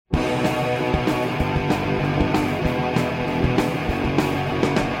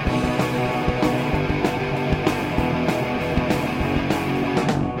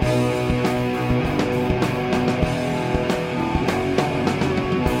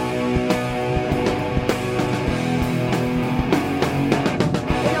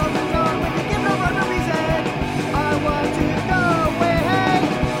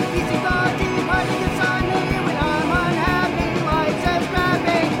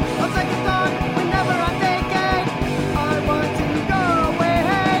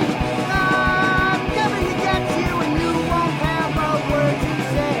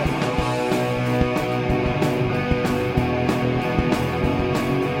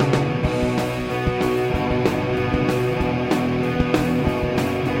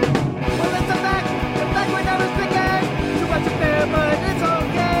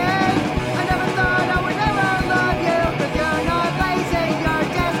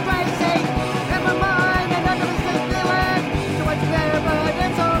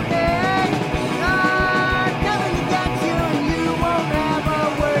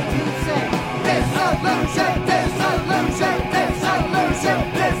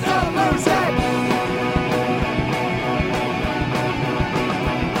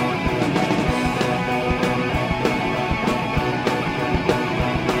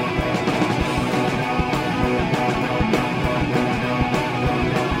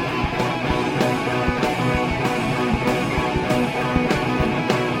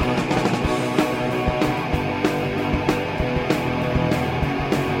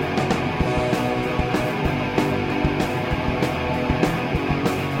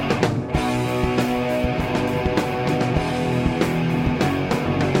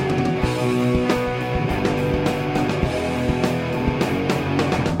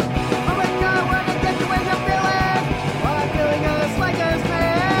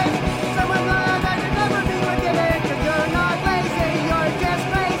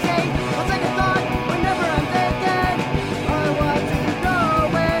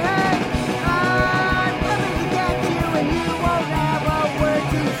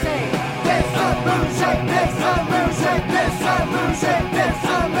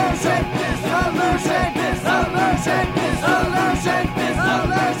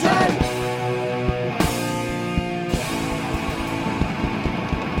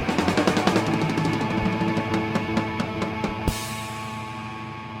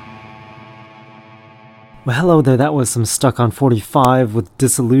Well, hello there, that was some Stuck on 45 with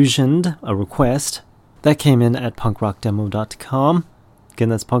Disillusioned, a request. That came in at punkrockdemo.com. Again,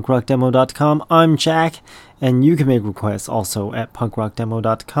 that's punkrockdemo.com. I'm Jack, and you can make requests also at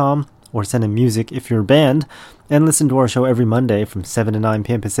punkrockdemo.com, or send in music if you're a band, and listen to our show every Monday from 7 to 9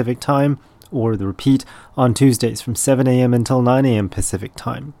 p.m. Pacific Time, or the repeat on Tuesdays from 7 a.m. until 9 a.m. Pacific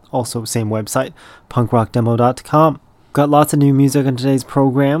Time. Also, same website, punkrockdemo.com. Got lots of new music on today's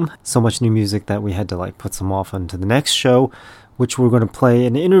program. So much new music that we had to put some off onto the next show, which we're going to play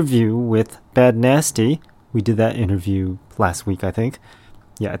an interview with Bad Nasty. We did that interview last week, I think.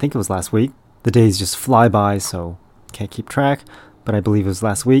 Yeah, I think it was last week. The days just fly by, so can't keep track, but I believe it was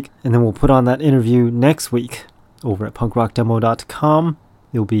last week. And then we'll put on that interview next week over at punkrockdemo.com.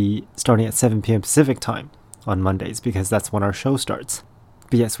 It'll be starting at 7 p.m. Pacific Time on Mondays, because that's when our show starts.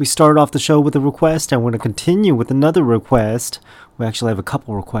 But yes, we started off the show with a request, and we're going to continue with another request. We actually have a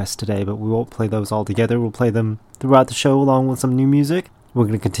couple requests today, but we won't play those all together. We'll play them throughout the show along with some new music. We're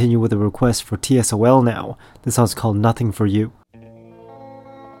going to continue with a request for TSOL now. This song's called Nothing For You.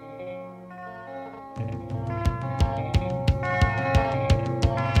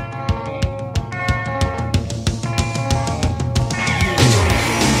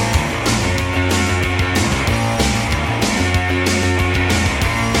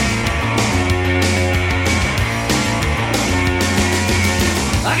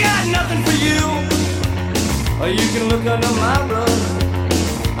 You can look under my rug.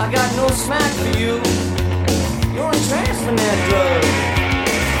 I got no smack for you. You're a trance from that drug.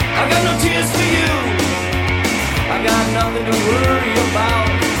 I got no tears for you. I got nothing to worry about.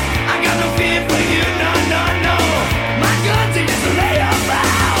 I got no fear for you. No, no, no. My guns are just a layup out.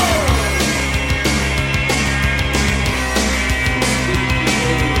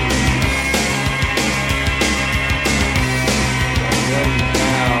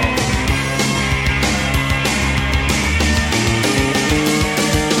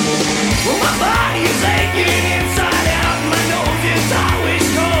 Inside out, my nose is always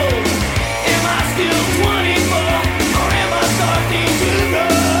cold. Am I still 24 or am I starting to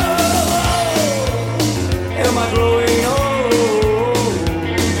grow? Am I growing old?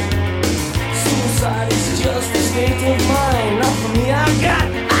 Suicide is just a state of mind. Not for me, I got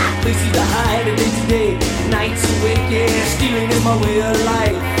places to hide a day to day. Nights awake, yeah, stealing is my way of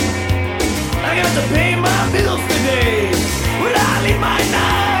life. I got to pay my bills today. Will I leave my knife?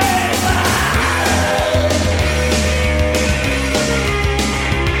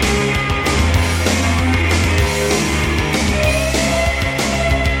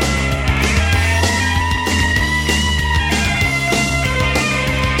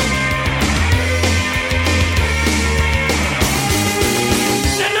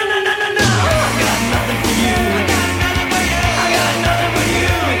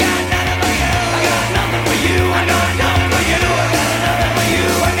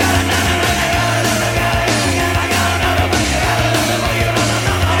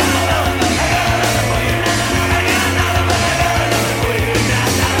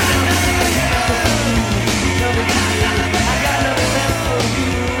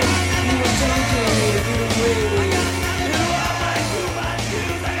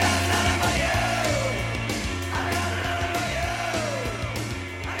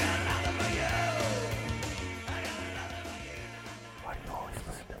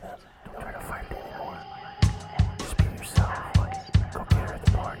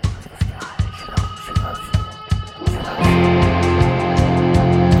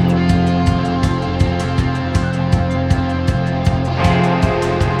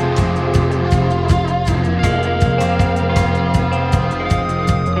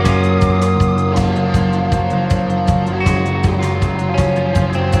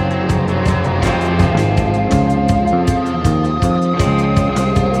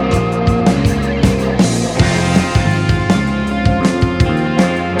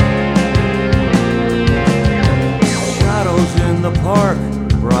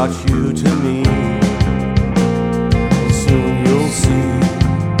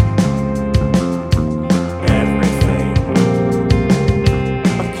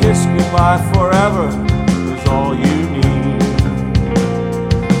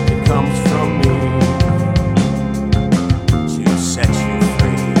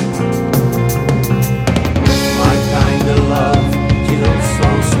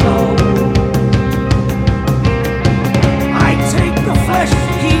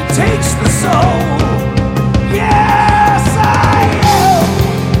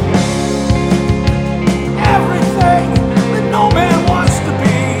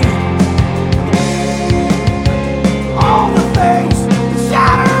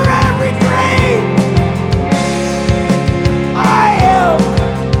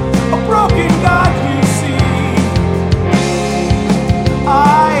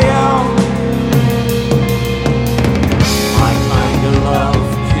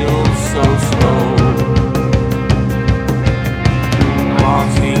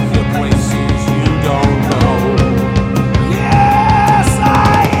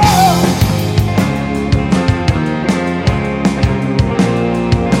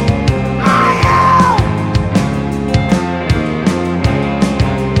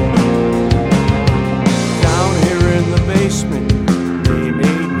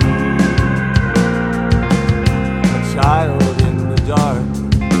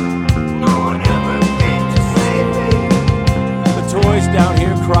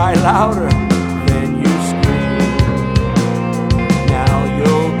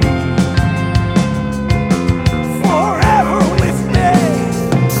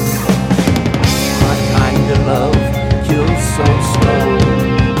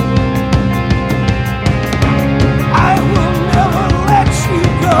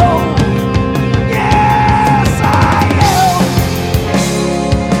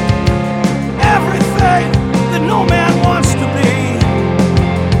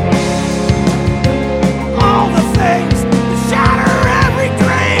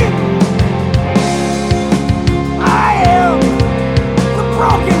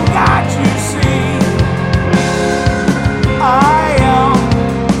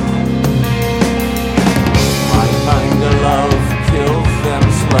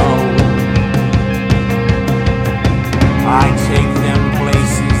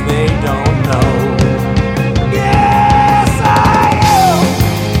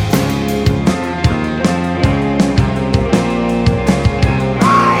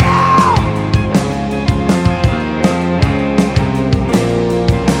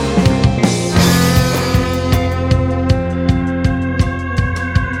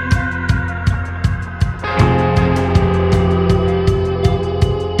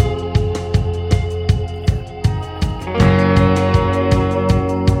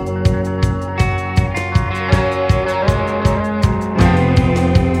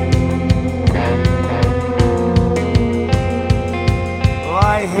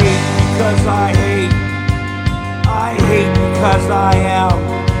 hate because I hate. I hate because I am.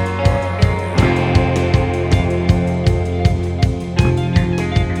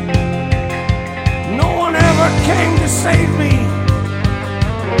 No one ever came to save me.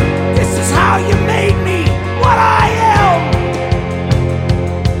 This is how you made me what I am.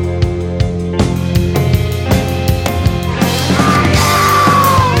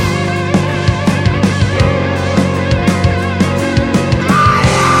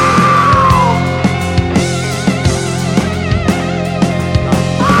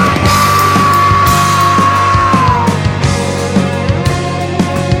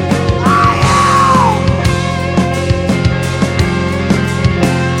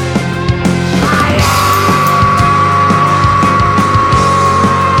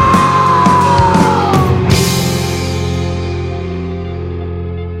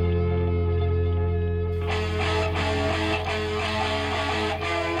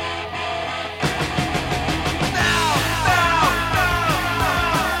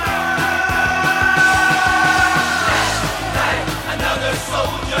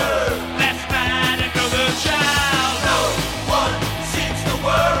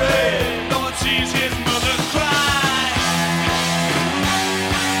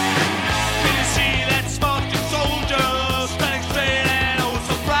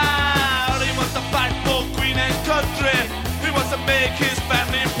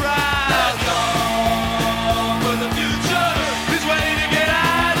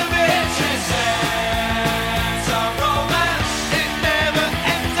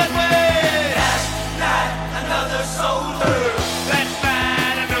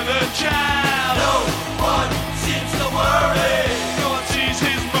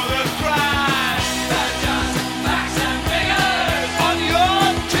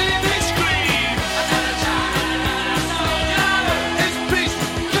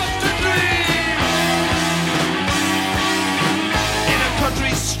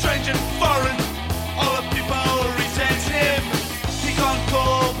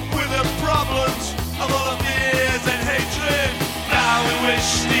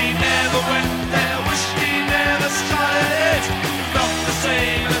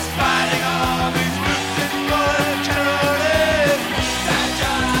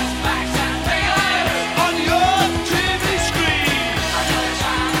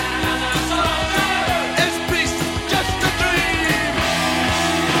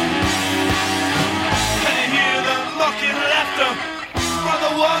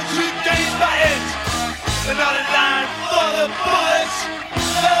 Ones who gained by it, they're not in line for the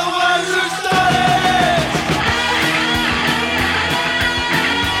bullets.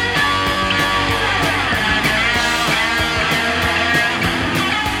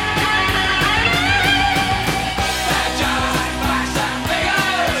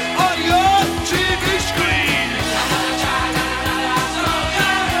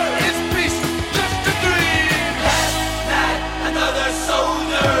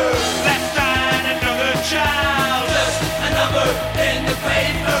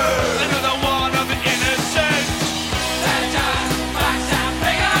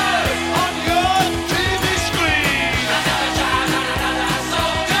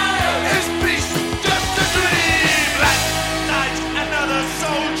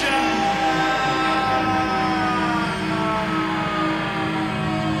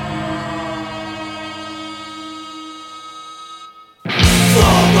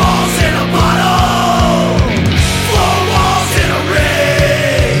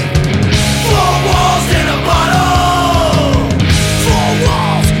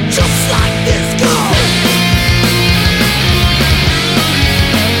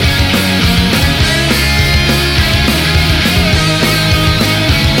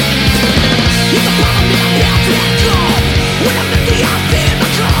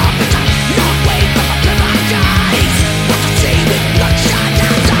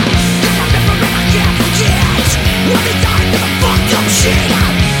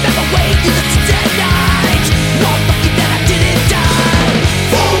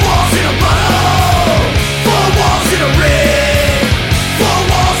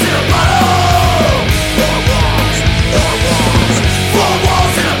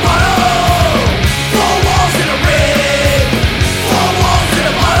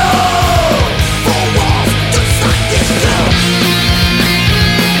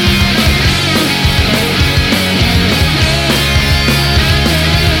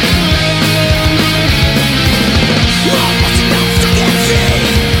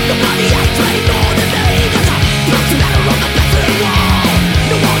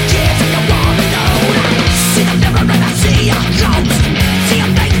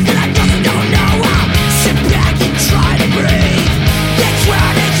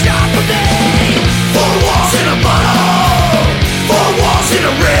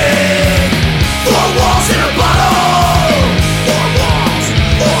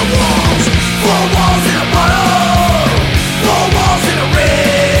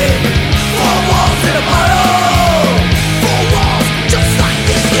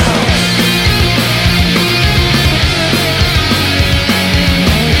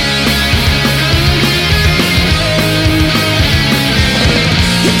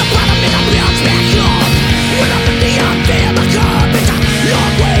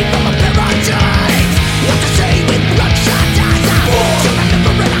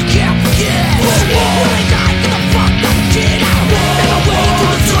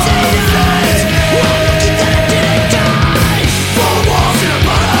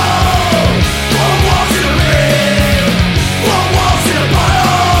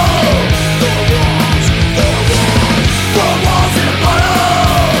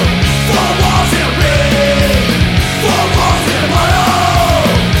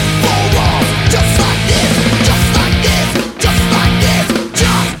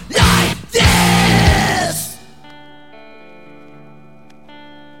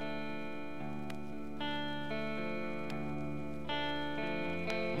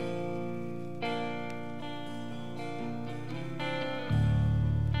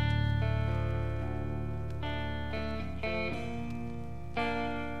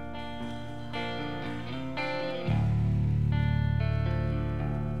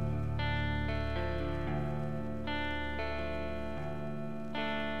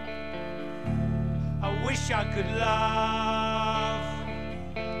 wish I could love.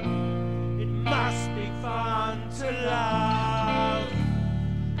 It must be fun to love,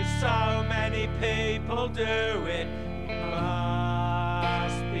 'cause so many people do it. It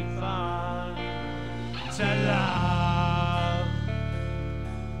must be fun to love.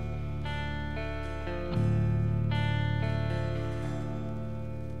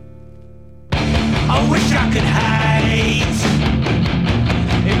 I wish I could hate.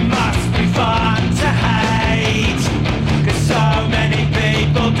 It must be fun to hate, 'cause so many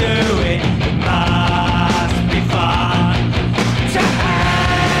people do it. It must be fun to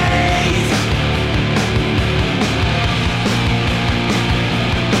hate.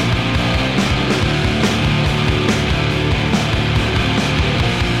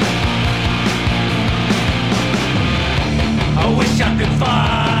 I wish I could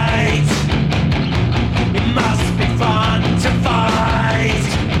fight. It must be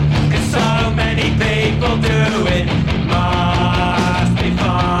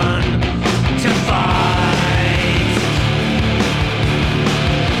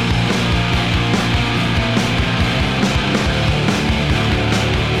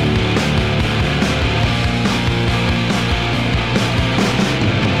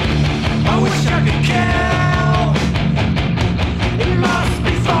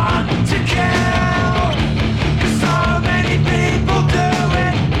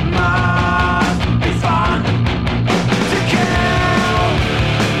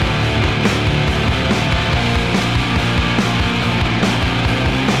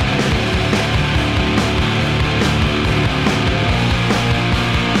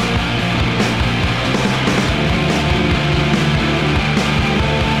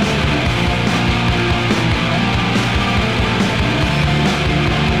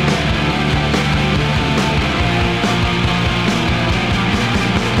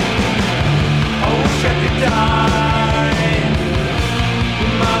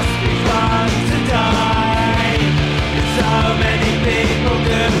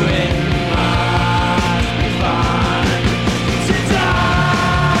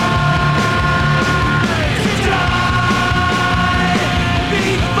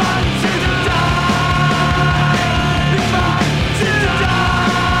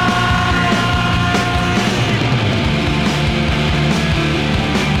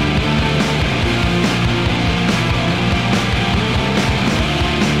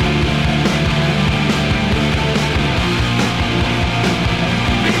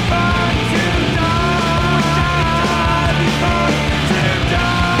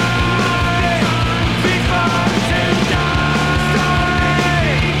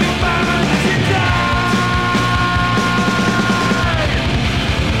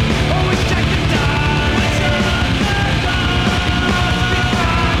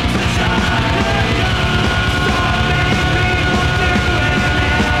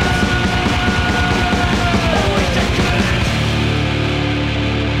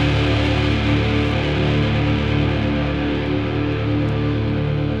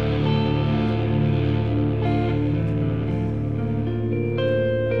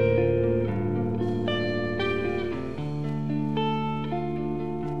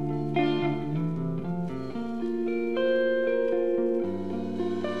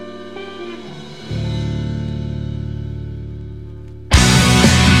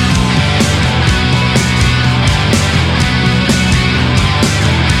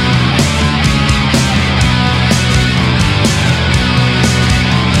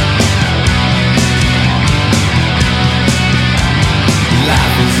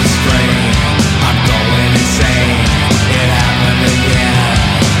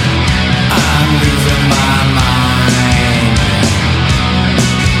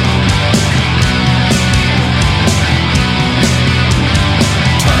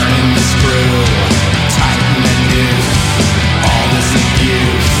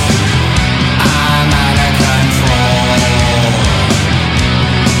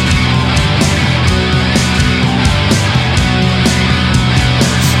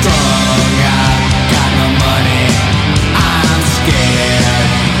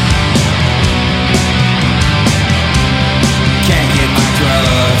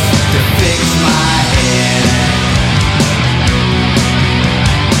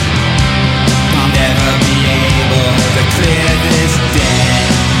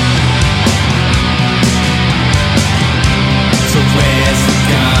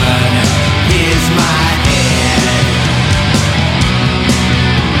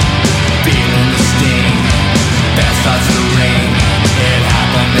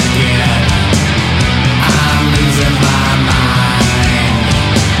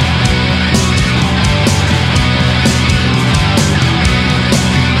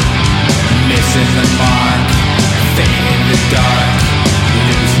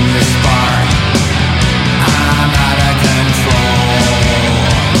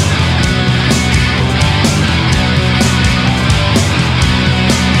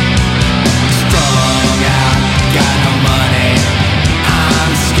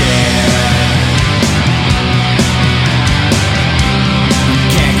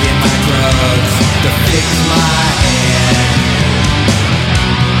fix my hair.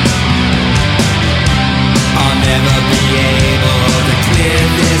 I'll never be able to clear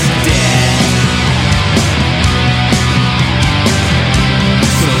this debt.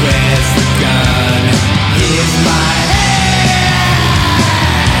 So where's the gun? Here's my head.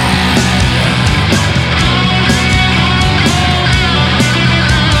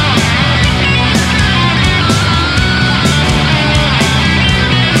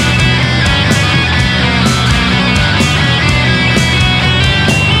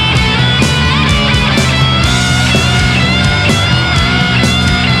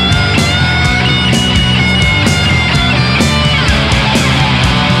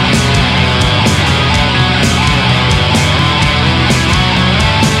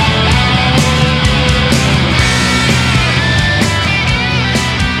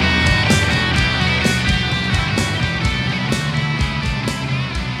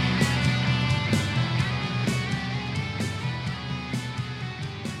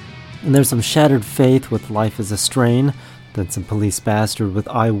 And there's some Shattered Faith with Life is a Strain, then some Police Bastard with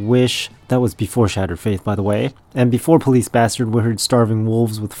I Wish. That was before Shattered Faith, by the way. And before Police Bastard, we heard Starving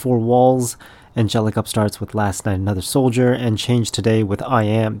Wolves with Four Walls, Angelic Upstarts with Last Night Another Soldier, and Change Today with I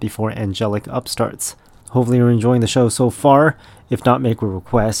Am before Angelic Upstarts. Hopefully you're enjoying the show so far. If not, make a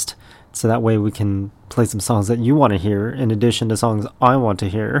request, so that way we can play some songs that you want to hear, in addition to songs I want to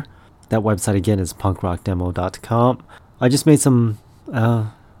hear. That website again is punkrockdemo.com. I just made some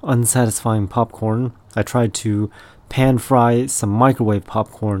unsatisfying popcorn. I tried to pan fry some microwave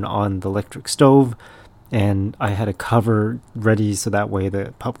popcorn on the electric stove, and I had a cover ready so that way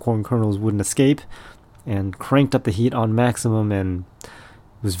the popcorn kernels wouldn't escape, and cranked up the heat on maximum, and it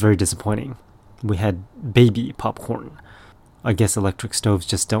was very disappointing. We had baby popcorn. I guess electric stoves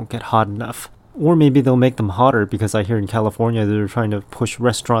just don't get hot enough. Or maybe they'll make them hotter, because I hear in California they're trying to push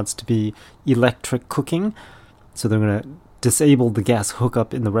restaurants to be electric cooking, so they're going to disable the gas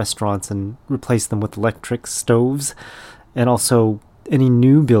hookup in the restaurants and replace them with electric stoves. And also, any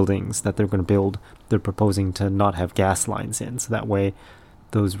new buildings that they're going to build, they're proposing to not have gas lines in, so that way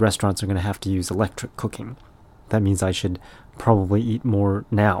those restaurants are going to have to use electric cooking. That means I should probably eat more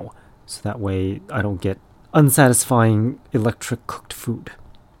now, so that way I don't get unsatisfying electric cooked food.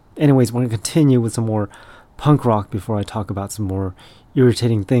 Anyways, we're going to continue with some more punk rock before I talk about some more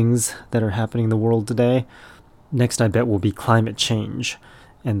irritating things that are happening in the world today. Next, I bet, will be climate change,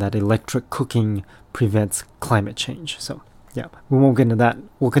 and that electric cooking prevents climate change. So, yeah, we won't get into that.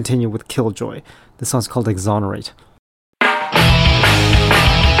 We'll continue with Killjoy. This song's called Exonerate.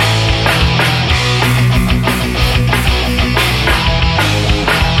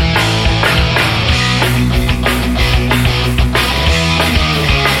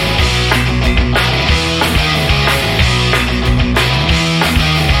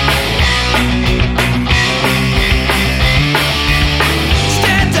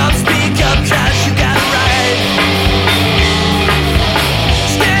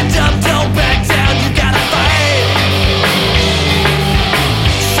 Stand up, don't back down, you gotta fight.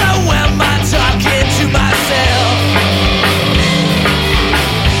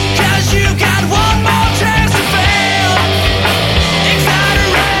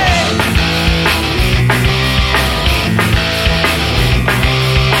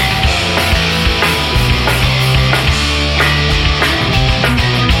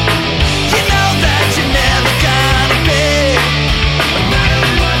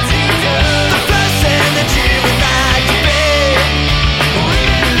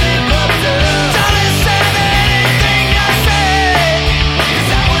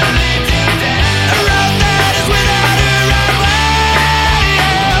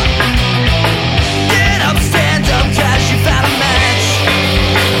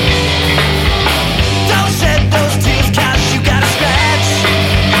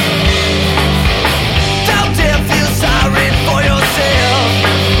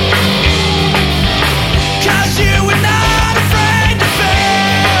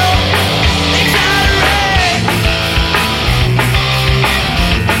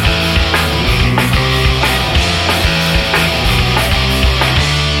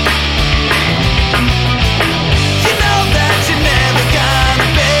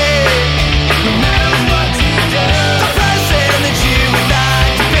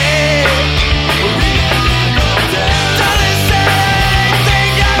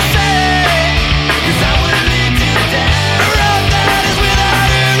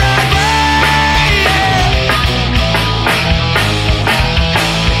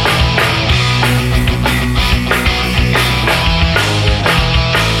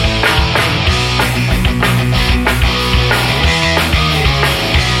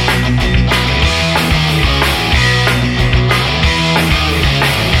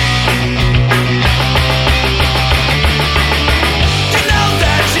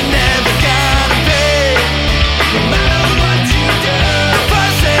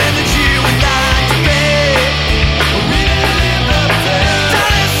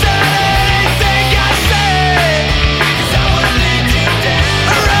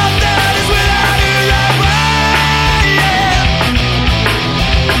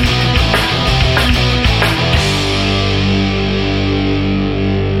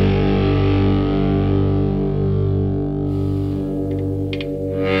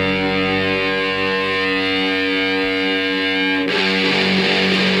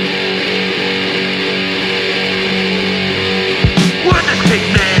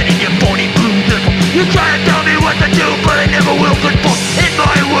 Try to tell me what to do, but I never will conform. In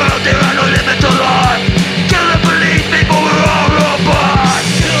my world there are no limits to life. Kill the police, people, we're all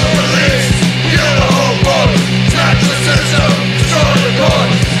robots. Kill the police, kill the whole force. Smash the system, destroy the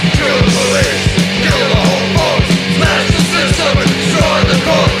courts. Kill the police, kill the whole force. Smash the system and destroy the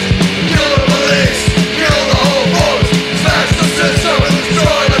courts. Kill the police, kill the whole force. Smash the system and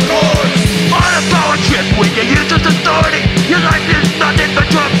destroy the courts. On a power trip with your useless authority, your life is nothing but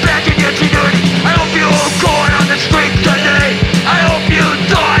your badge and your seniority. I hope you all going on the streets today. I hope you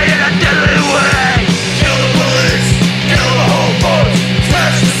die in a deadly way. Kill the police, kill the whole force.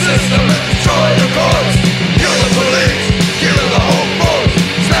 Smash the system and destroy the courts. Kill the police, kill the whole force.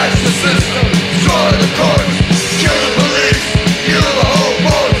 Smash the system, destroy the courts. Kill the police, kill the whole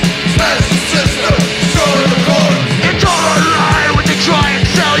force. Smash the system, destroy the courts. It's all a lie when they try and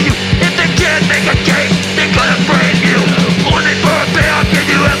sell you. If they can't make a case, they're gonna frame you. Only for a pay, how can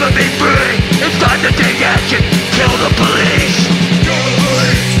you ever be free? It's time to take action, kill the police. Kill the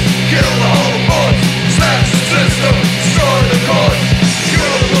police, kill the whole force. Smash the system, destroy the courts. Kill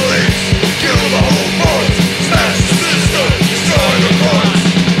the police, kill the whole force. Smash the system, destroy the courts.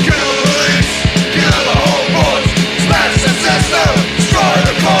 Kill the police, kill the whole force. Smash the system, destroy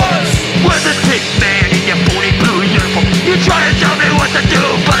the courts. Where's the big man in your bony blue uniform? You try to tell me what to do,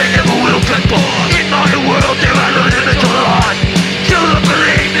 but I never will conform. In my world there are no limits to life. Kill the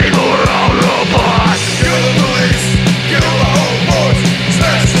police, people, we're all robots. Kill the police, kill the whole force.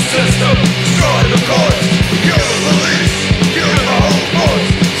 Smash the system, destroy the courts. Kill the police, kill the whole force.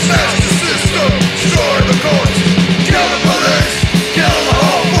 Smash the system, destroy the courts. Kill the police, kill the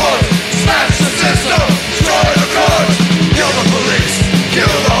whole force. Smash the system, destroy the courts. Kill the police, kill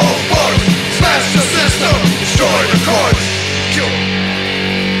the whole force. Smash the system, destroy the courts. Kill.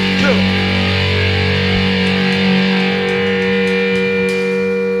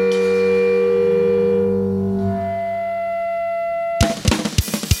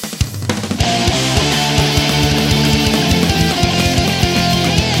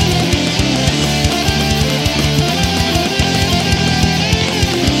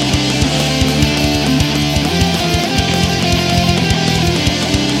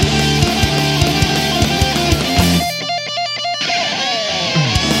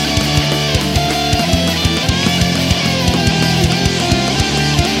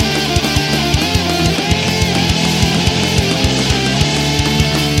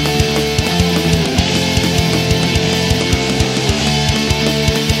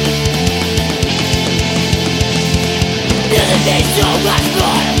 There's so much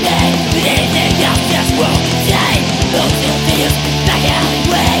more to me than anything else this world can say. Those little videos, back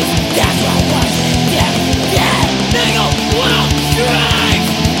alleyways, that's what I want to do. Yeah, single world strength,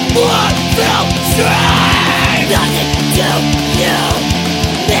 one fell strength. Nothing to you,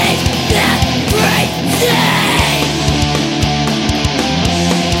 make that crazy.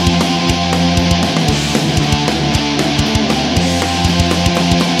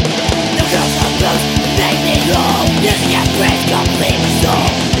 The girls on those make me whole. Using your brains complete my soul.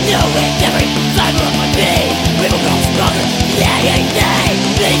 Knowing every fiber of my being. People grow stronger, yeah.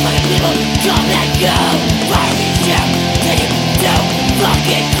 Many fucking people come and go. Fire me shit, take it to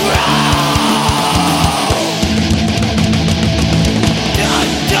fucking grow.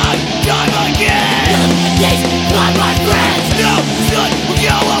 Time again. Days on my friends. No should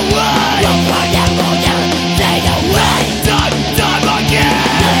go away. Roll down, fade away. Time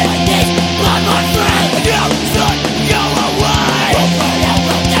again. Days on my friends. No should go away. Roll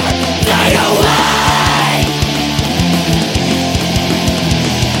down, fade away.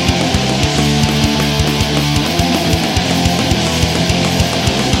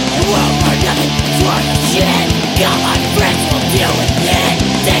 The world for nothing, worth of shit. All my friends will deal with it.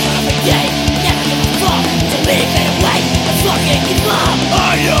 Take on every day, never give a fuck. To me, fade away, I fucking give up.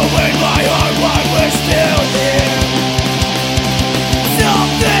 I know in my heart why we're still here.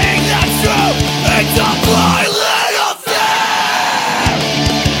 Something that's true, it's a blind little fear.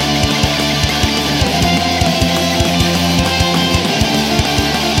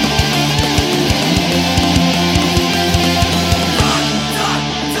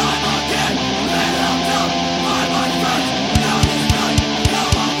 Time again, little do I my friends. Now this night, go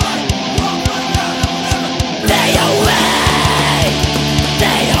away. Walk around, I'll never Fade away,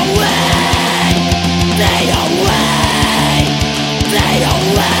 fade away, fade away, fade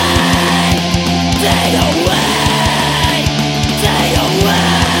away, fade away, fade away,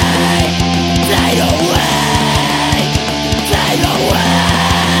 fade away, fade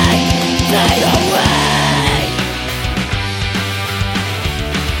away, fade away.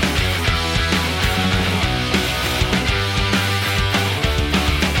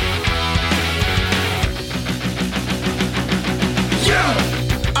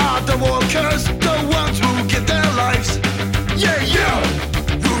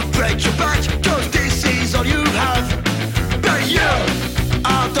 get your back, cause this is all you have. But you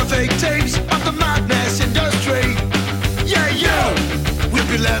are the victims of the madness industry. Yeah, you will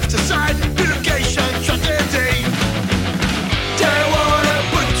be left aside, relocation tragedy. They wanna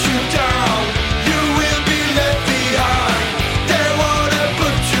put you down, you will be left behind. They wanna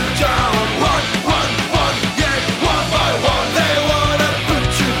put you down, one, yeah, one by one. They wanna put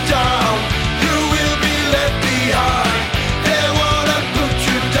you down, you will be left behind. They wanna put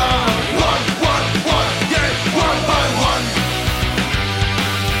you down, one, yeah, one by one.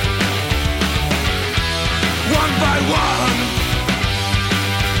 One by one.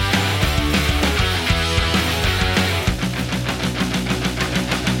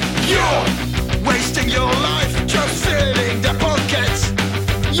 You're wasting your life just filling their pockets.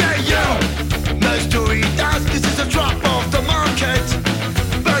 Yeah, you managed to eat us, this is a drop of the market.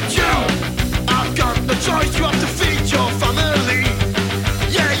 But you, I've got no choice, you have to feed your family.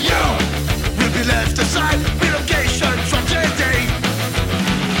 Yeah, you will be left aside, relocation tragedy.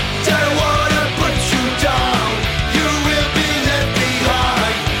 They wanna put you down, you will be left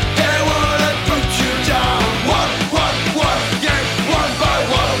behind. They wanna put you down, one, yeah, one by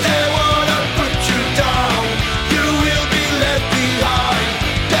one. They wanna put you down, you will be left behind.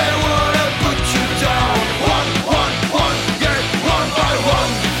 They wanna put you down, one, yeah, one by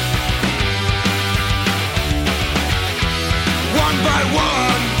one. One by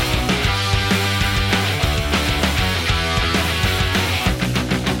one.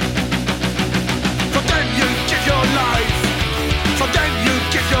 For them you give your life. For them you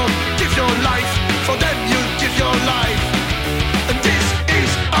give your life. For them you give your life. And this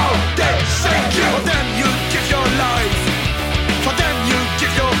is all they say. For them you give your life. For them you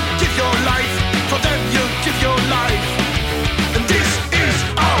give your life. For them you give your life. And this is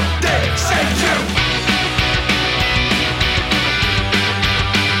all they say.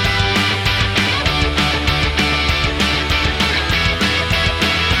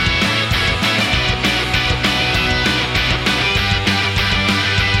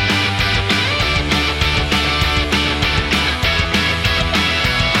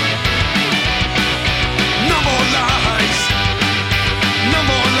 No more lies. No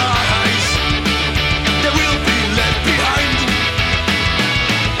more lies. They will be left behind.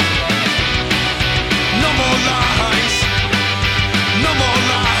 No more lies. No more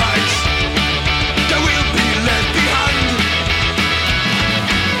lies. They will be left behind.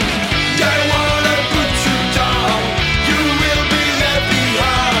 They wanna put you down, you will be left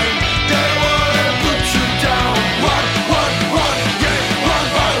behind. They wanna put you down, one, yeah, one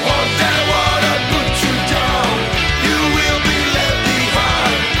by one. They wanna put you down, you will be left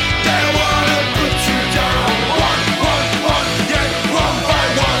behind. They wanna put you down, one, yeah, one by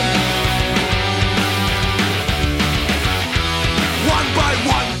one. One by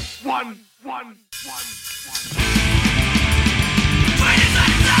one, one.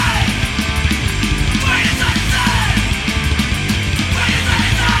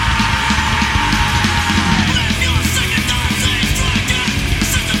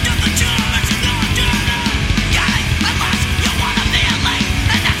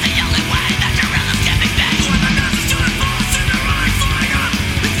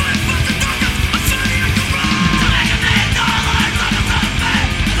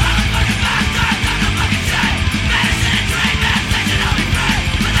 Back,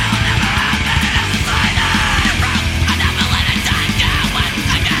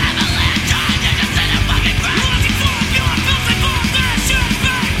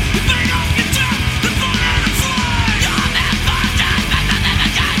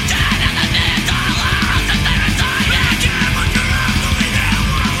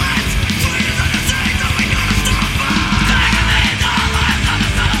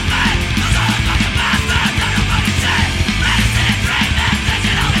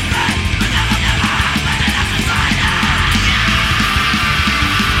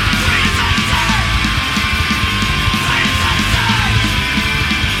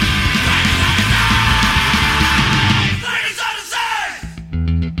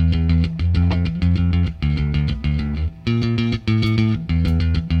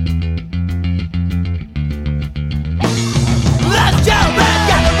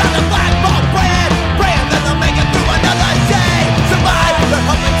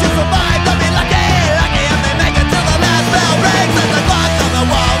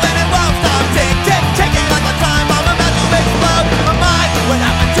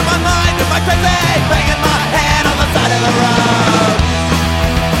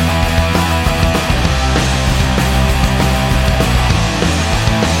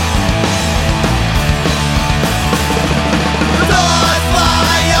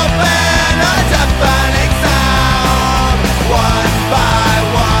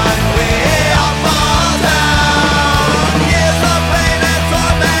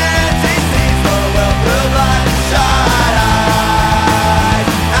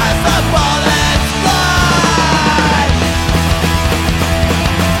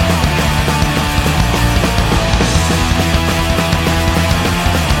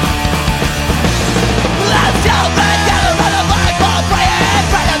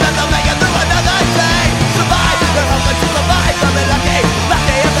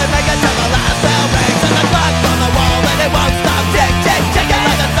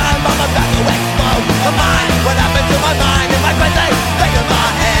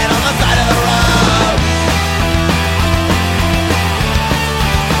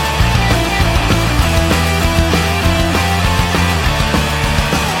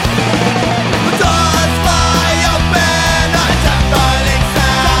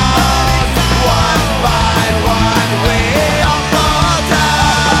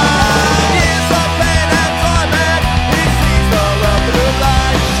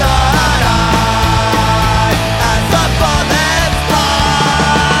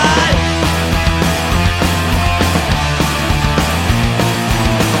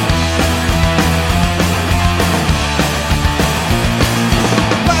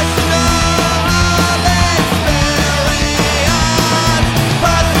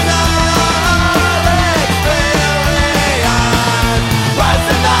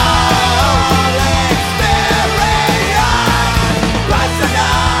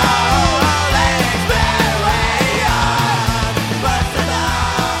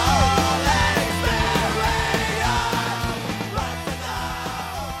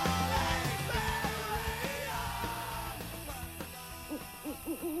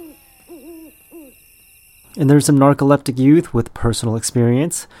 And there's some Narcoleptic Youth with Personal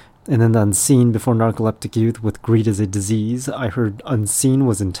Experience. And then the Unseen before Narcoleptic Youth with Greed is a Disease. I heard Unseen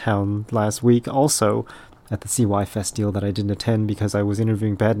was in town last week also at the CY Fest deal that I didn't attend because I was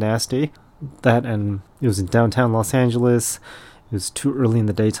interviewing Bad Nasty. That, and it was in downtown Los Angeles. It was too early in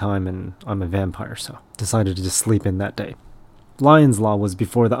the daytime and I'm a vampire, so decided to just sleep in that day. Lion's Law was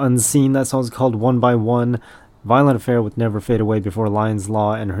before the Unseen. That song's called One by One. Violent Affair with Never Fade Away before Lion's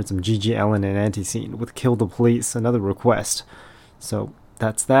Law, and heard some Gigi Allen and Anti-Scene with Kill the Police, another request. So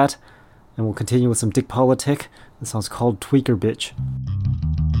that's that, and we'll continue with some Dick Politic. The song's called Tweaker Bitch.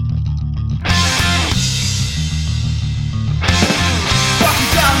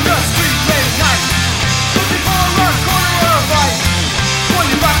 Walking down the street late at night, looking for a run, corner or a bite. Pull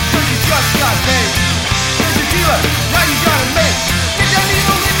you back because you just got paid. Here's your dealer, now you got it made. Get that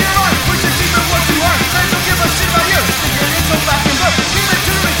needle in your arm, push it deep in what you want. They don't give a shit about you. Stick your info back and look. Give it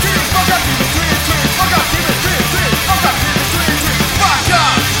to it, fuck up, give it to it, fuck up, give it to it, fuck up, give it to it, fuck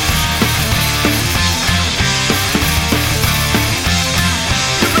up.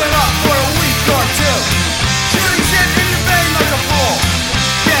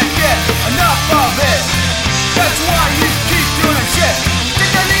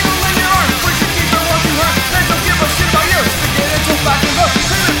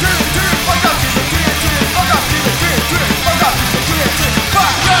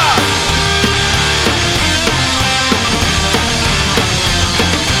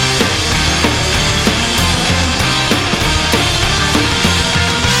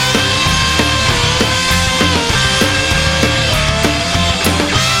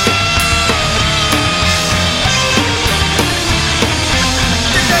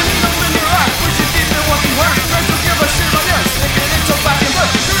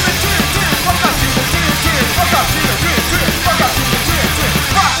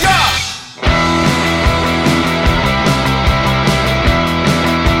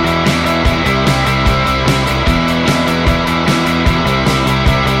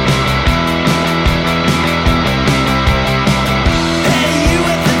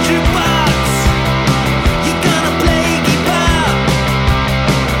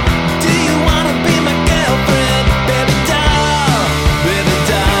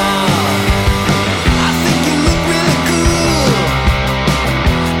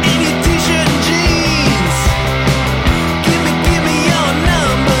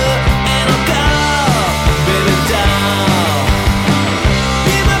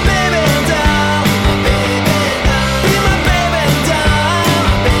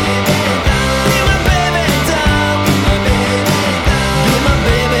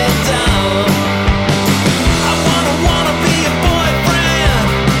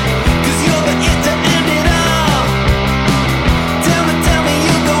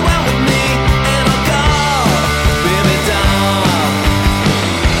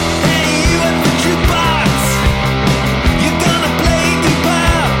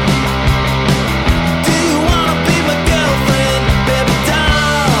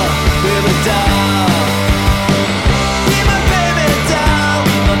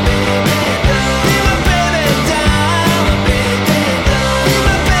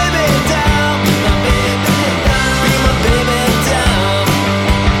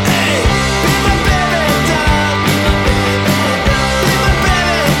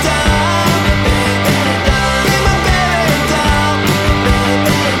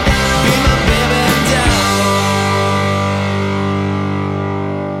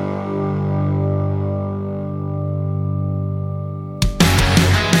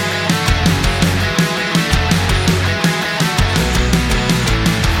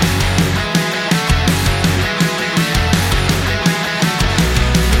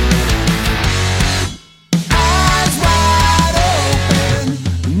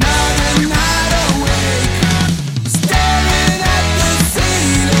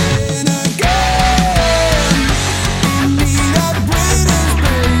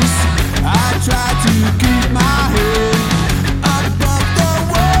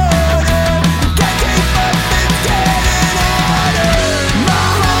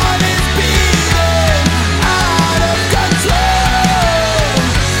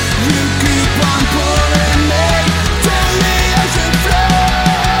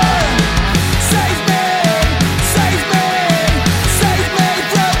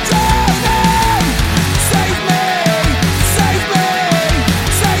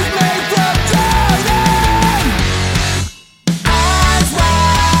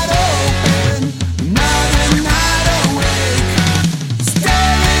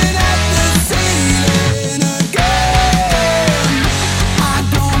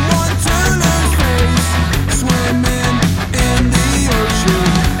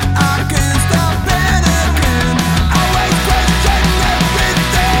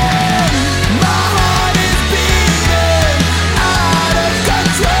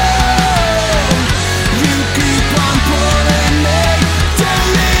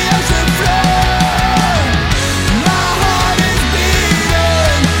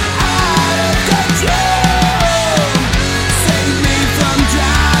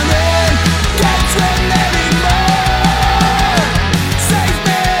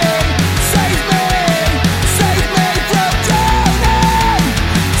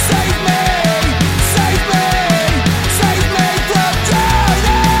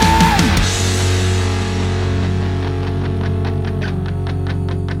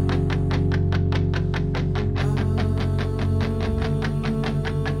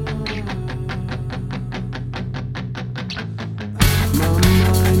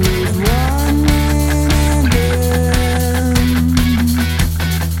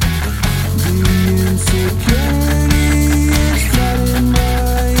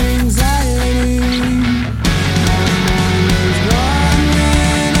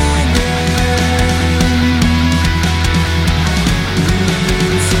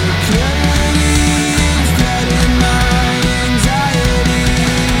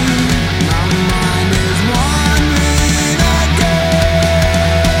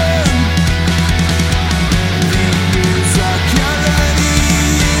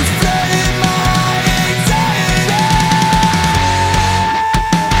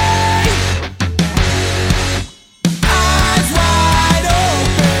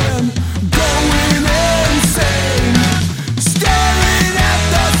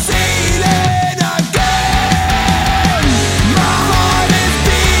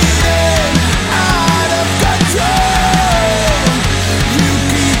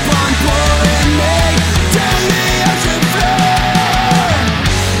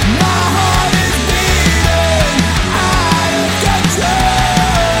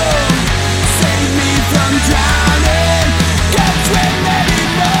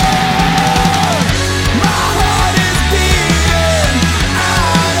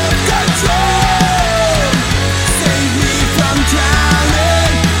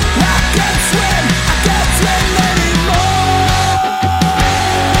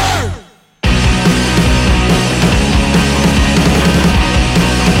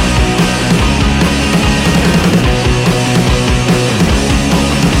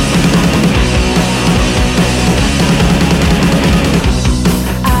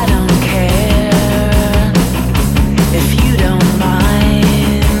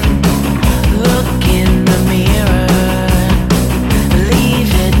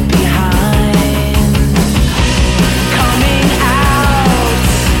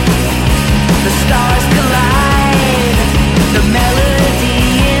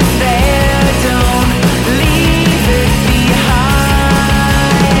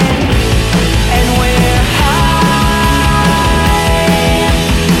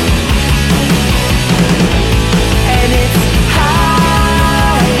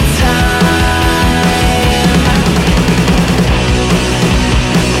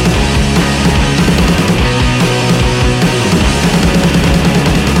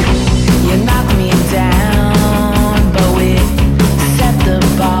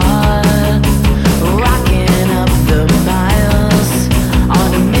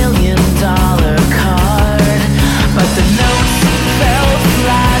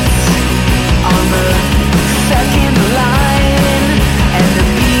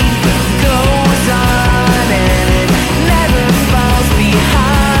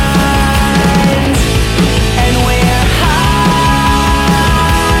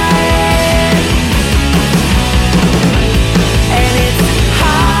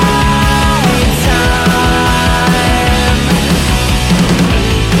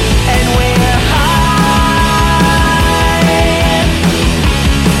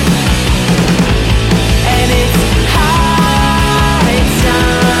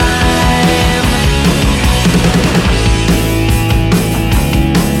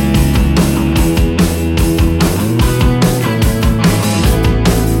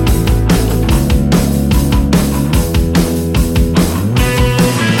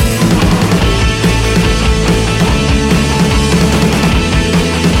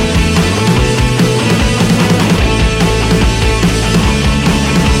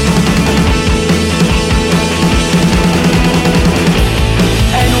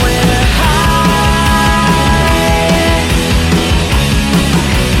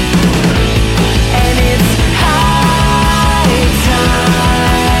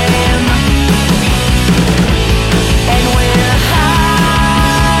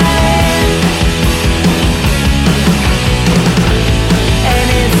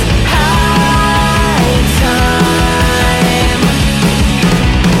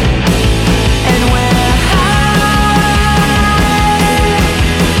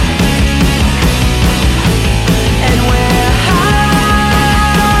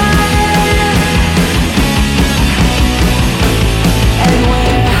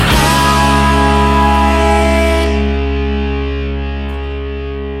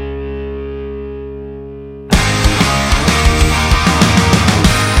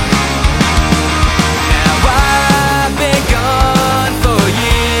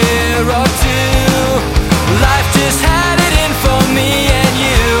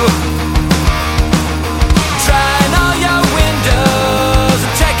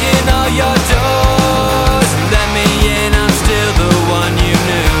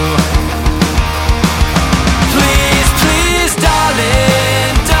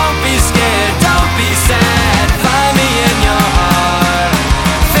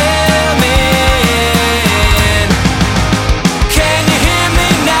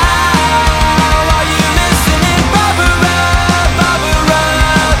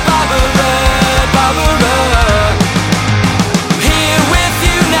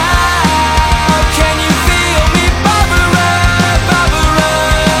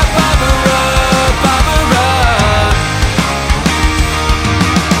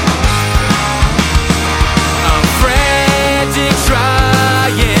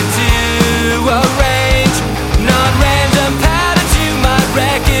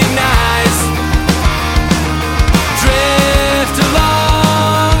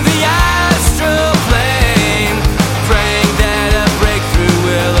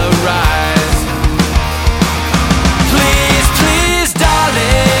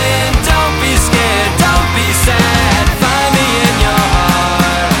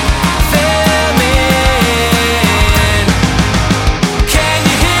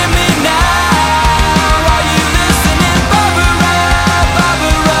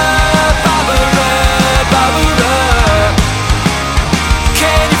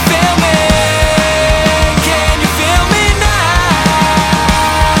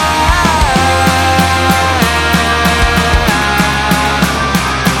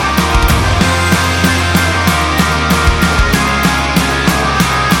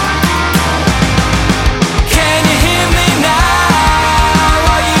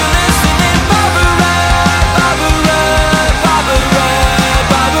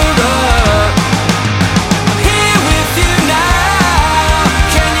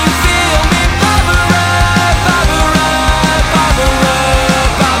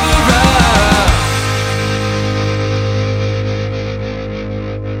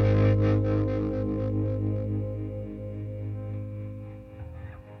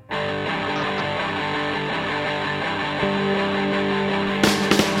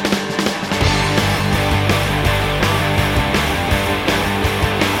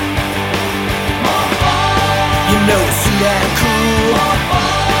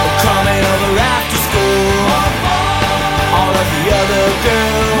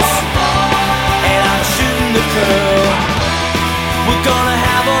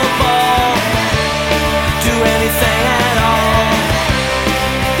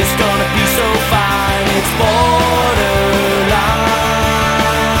 It's gonna be so fine, it's borderline.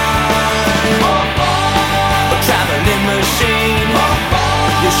 A traveling machine.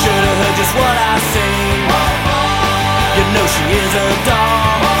 You should have heard just what I sing. You know she is a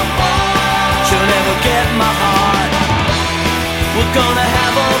doll. She'll never get my heart. We're gonna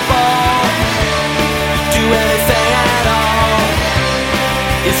have a ball. Do anything at all.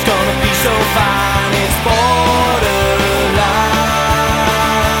 It's gonna be so fine, it's borderline.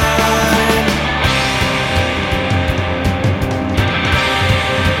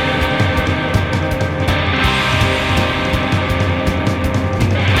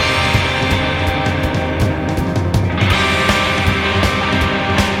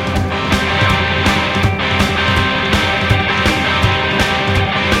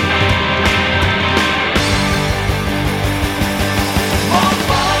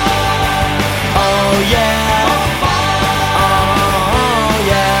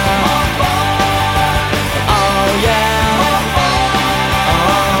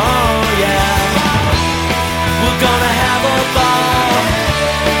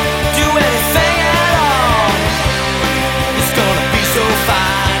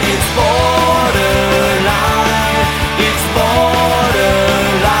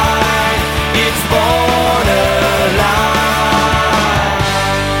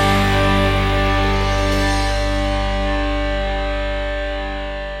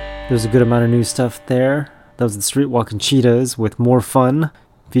 There's a good amount of new stuff there. That was the Streetwalking Cheetahs with More Fun,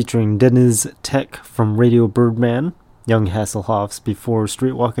 featuring Deniz Tech from Radio Birdman, Young Hasselhoffs before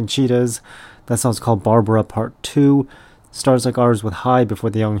Streetwalking Cheetahs. That song's called Barbara Part 2, Stars Like Ours with High before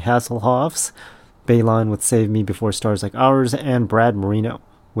the Young Hasselhoffs, Bayline with Save Me before Stars Like Ours, and Brad Marino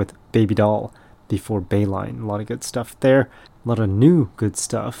with Baby Doll before Bayline. A lot of good stuff there. A lot of new good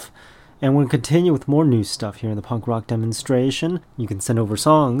stuff. And we'll continue with more new stuff here in the punk rock demonstration. You can send over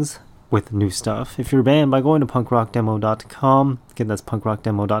songs with new stuff if you're a band by going to punkrockdemo.com. Again, that's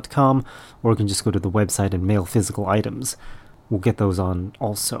punkrockdemo.com. Or you can just go to the website and mail physical items. We'll get those on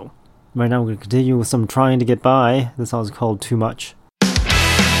also. Right now we're going to continue with some Trying to Get By. This song's called Too Much.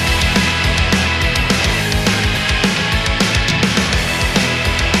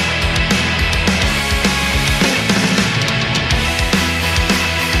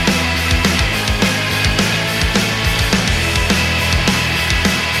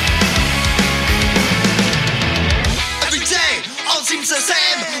 The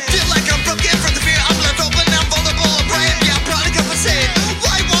same. Feel like I'm broken from the fear I'm left open. I'm vulnerable and brave. Yeah, I'm probably compensate.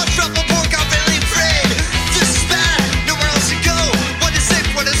 Whitewash trouble, pork, I'm feeling afraid. This is bad, nowhere else to go.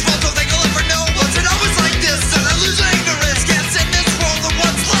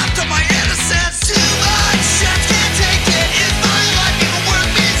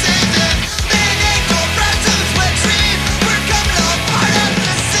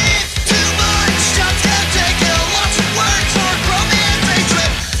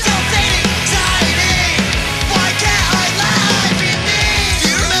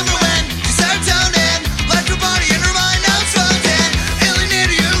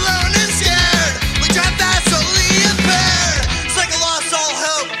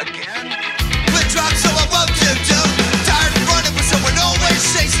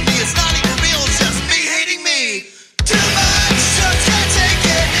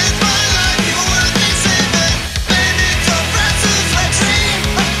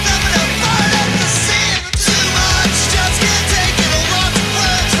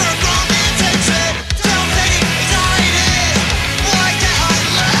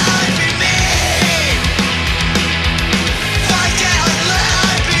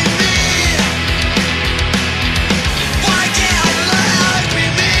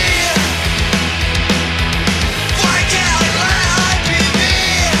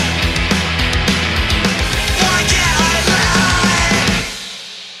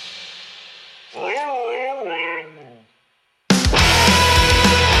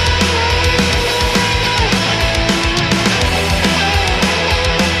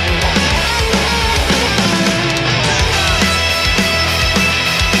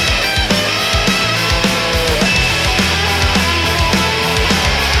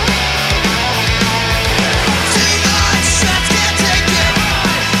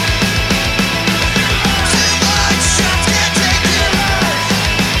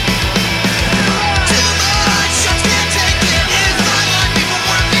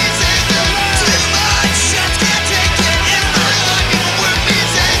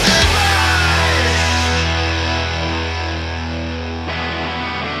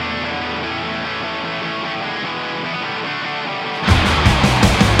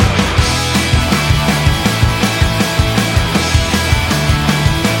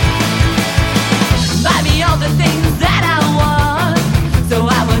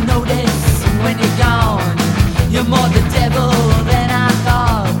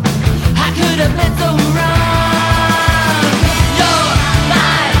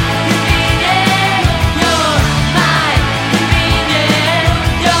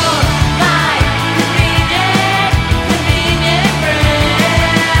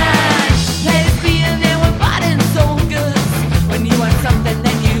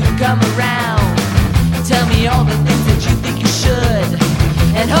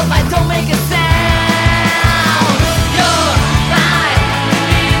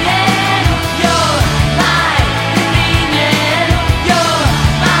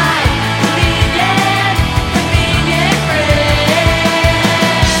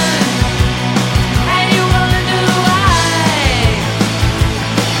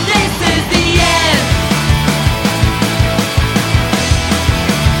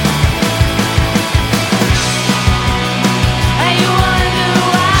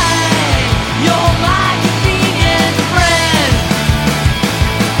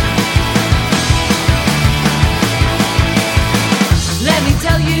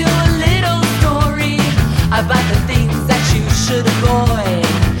 you a little story about the things that you should avoid.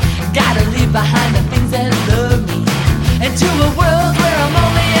 Gotta leave behind the things that love me into a world where I'm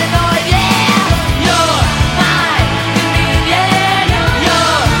only annoyed. Yeah, you're my convenient.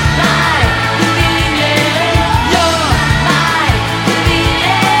 You're my convenient. You're my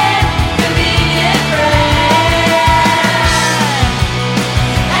convenient, convenient friend.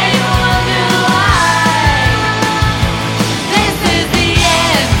 And you wonder why this is the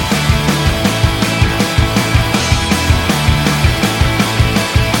end.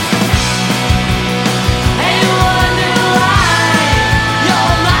 And you wonder why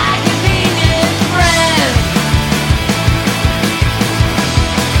you're my convenient friend.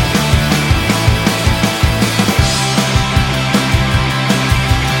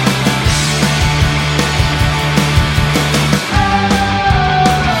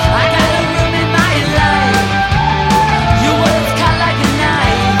 I got a room in my life. Your words cut like a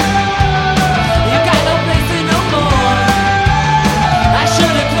knife. You got no place to no more. I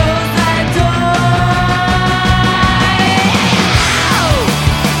should have closed that door.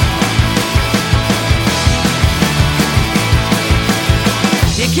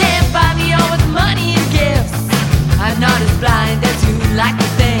 You can't buy me all with money and gifts. I'm not as blind as you like to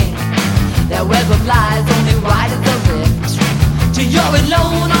think. That web of lies only wide as a rift. Till you're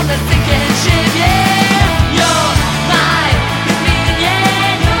alone on the sinking ship. Yeah, you're my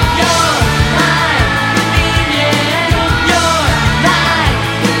convenient. You're my convenient. You're my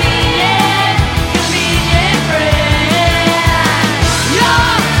convenient, convenient friend.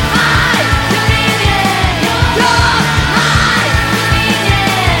 You're my convenient. You're my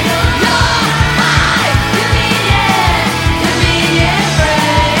convenient. You're my convenient, convenient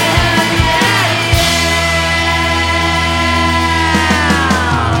friend. Yeah, yeah.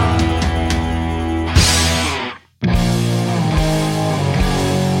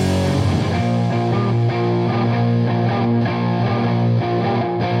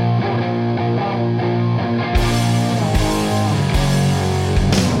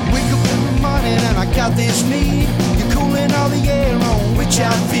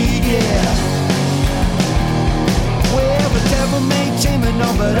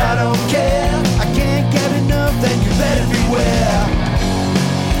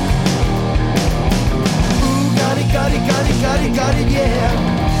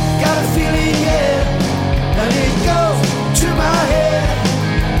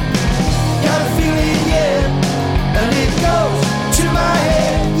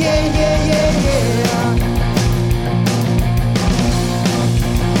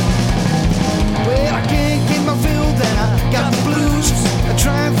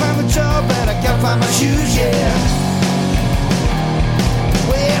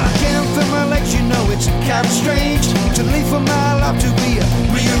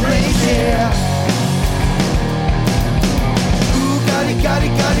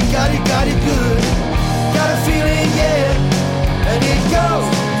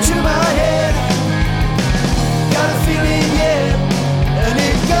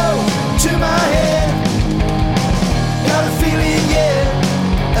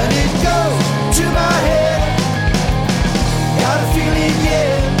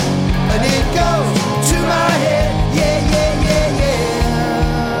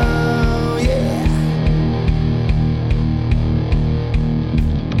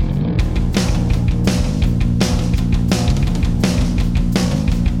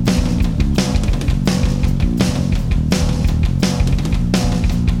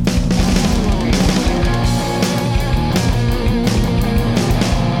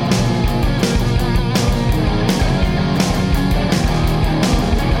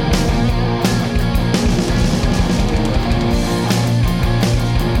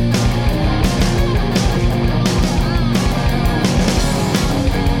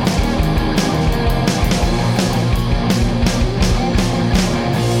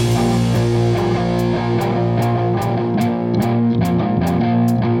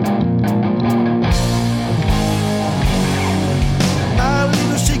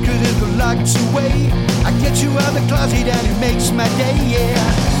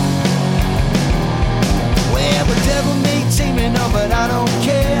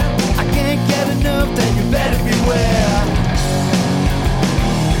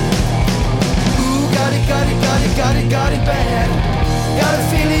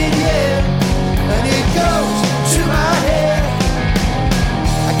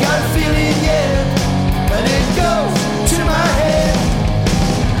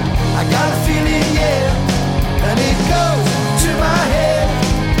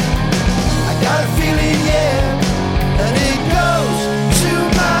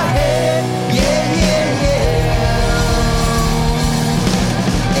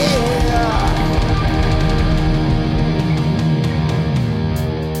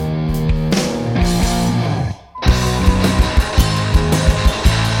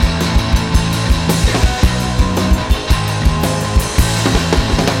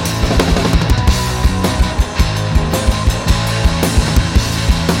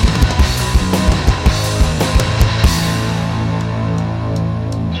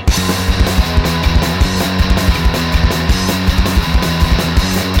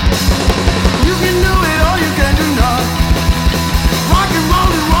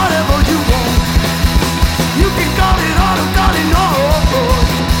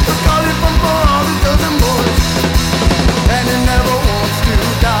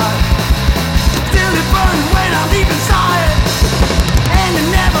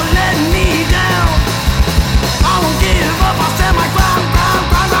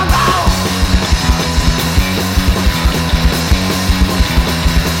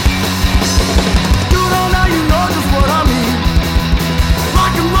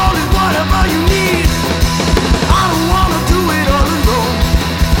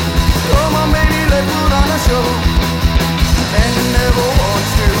 show, and it never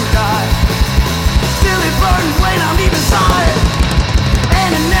wants to die. Still it burns when I'm deep inside, and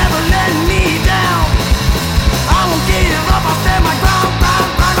it never let me down. I won't give up, I'll stand my ground, ground,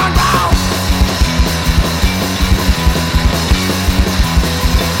 ground, ground, ground.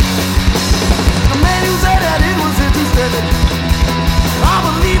 The man who said that it was here to stay, I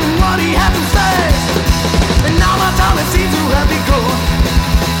believe in what he had to say, and now my time it seems to have begun.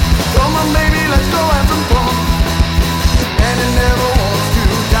 Come on baby, let's go have some fun, and it never wants to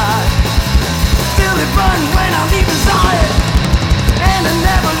die. Still it burns when I'm deep inside, and it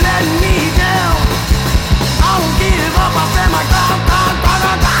never let me down. I won't give up, I'll stand my ground, ground, ground,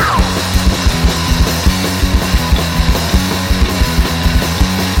 ground, ground.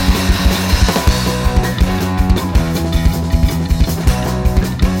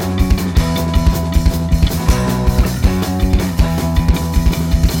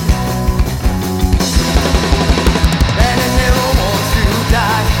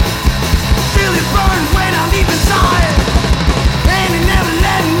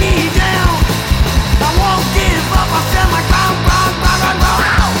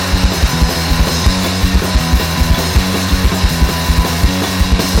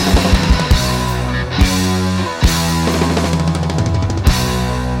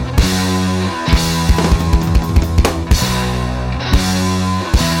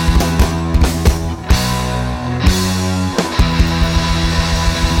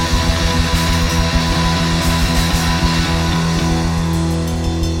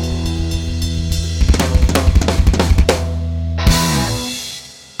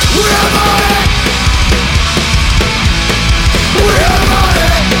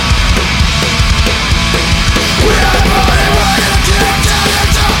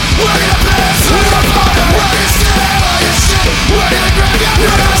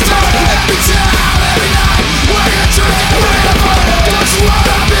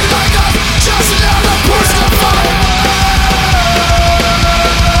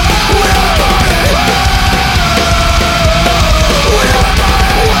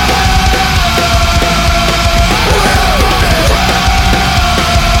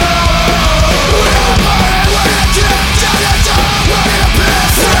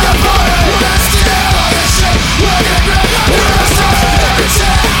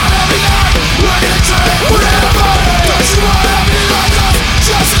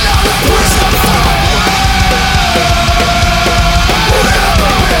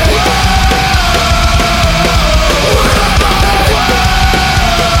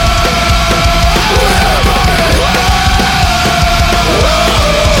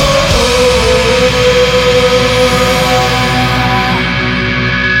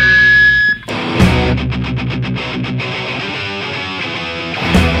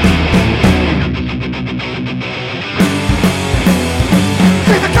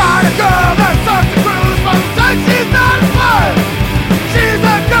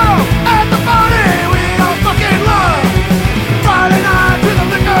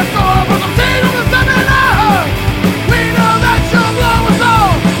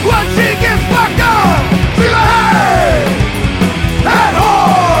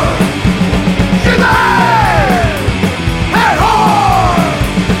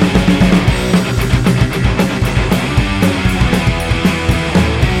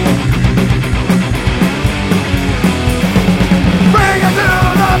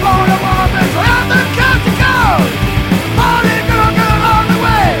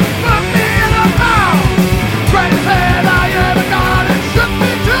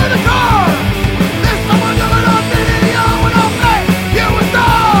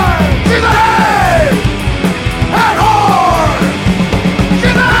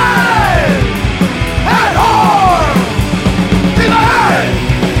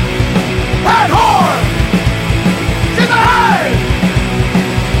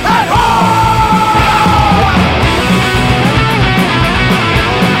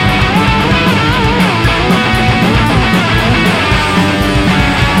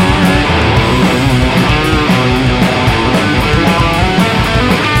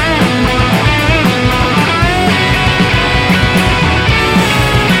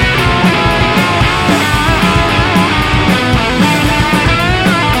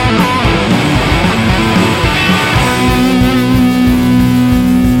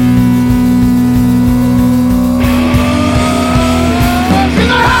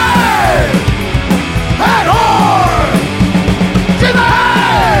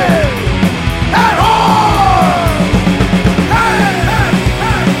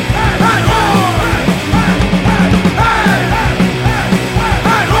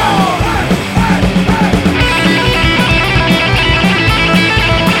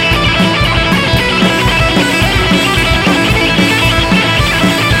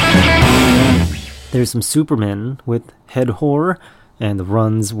 There's some Supermen with Head Whore, and the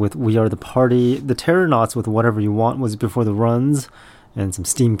Runs with We Are the Party. The Terranauts with Whatever You Want was before the Runs, and some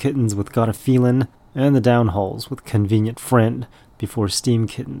Steam Kittens with Got a Feelin', and the Downholes with Convenient Friend before Steam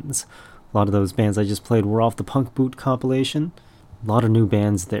Kittens. A lot of those bands I just played were off the Punk Boot compilation. A lot of new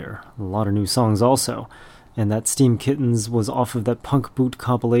bands there, a lot of new songs also. And that Steam Kittens was off of that Punk Boot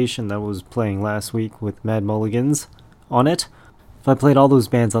compilation that was playing last week with Mad Mulligans on it. If I played all those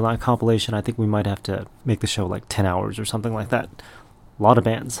bands on that compilation, I think we might have to make the show like 10 hours or something like that. A lot of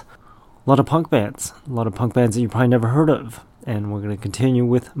bands. A lot of punk bands. A lot of punk bands that you probably never heard of. And we're going to continue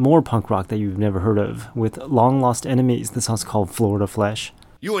with more punk rock that you've never heard of, with Long Lost Enemies. This song's called Florida Flesh.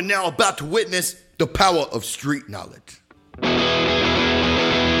 You are now about to witness the power of street knowledge.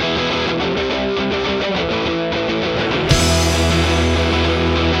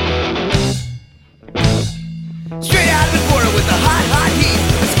 Straight out of the border with the hot, hot heat.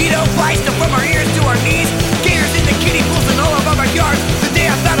 Mosquito bites from our ears to our knees. Gators in the kiddie pools and all over our yards. The day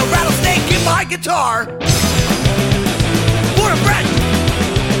I found a rattlesnake in my guitar. Border bred.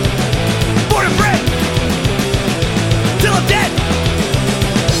 Border bred. Till I'm dead.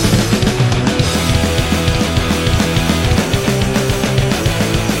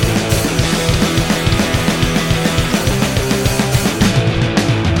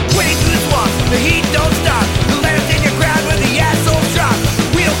 Wading through the swamp, the heat don't stop. The lamps in your ground where the assholes drop.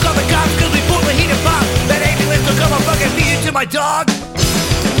 We don't call the cops cause we pull the heat and pop. That ambulance will come and fucking feed you to my dog.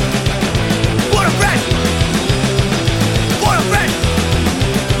 Border bred. Border bred.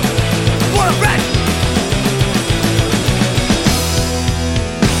 Border bred.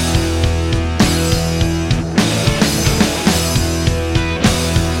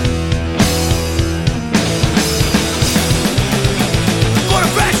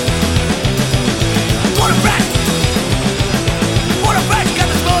 Border bred. Border bred. Border bred. Got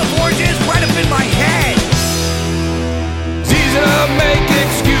the smell of oranges right up in my head. It's easy to make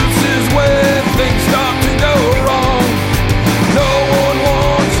excuses when things start to go wrong. No one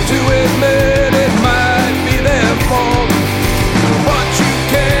wants to admit it might be their fault, but you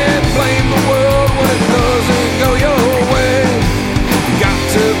can't blame the world when it doesn't go your way. You got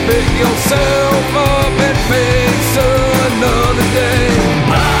to pick yourself up and face another day.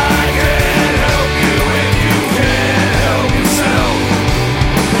 I can't help you if you can't help yourself.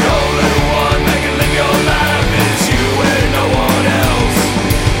 The only one that can live your life is you and no one else.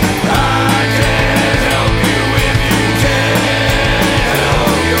 I can't help you if you can't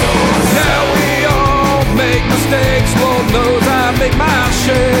help yourself. Now we all make mistakes, Lord knows I make my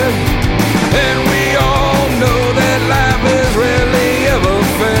share. And we all know that life is rarely ever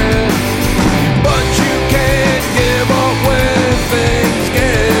fair. But you can't give up when things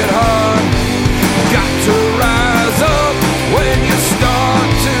get hard. Got to rise up when you start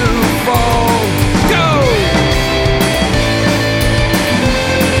to fall. Go!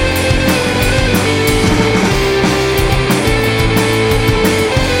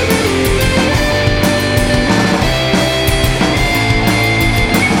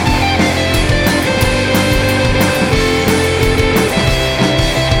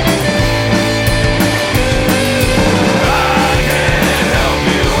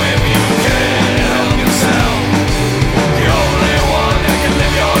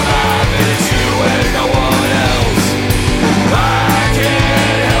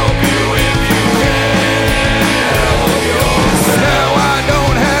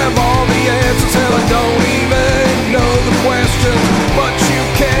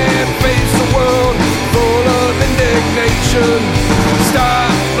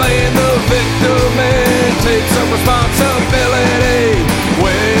 Stop playing the victim and take some responsibility.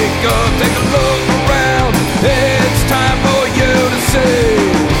 Wake up, take a look around. It's time for you to see.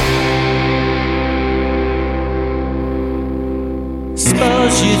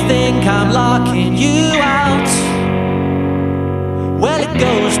 Suppose you think I'm locking you out. Well, it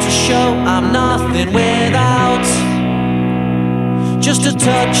goes to show I'm nothing without just a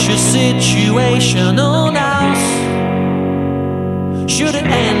touch of situational nous. Should have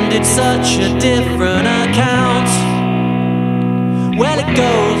ended such a different account. Well, it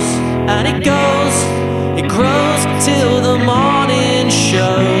goes and it goes, it grows till the morning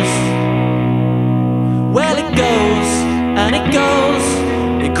shows. Well, it goes and it goes,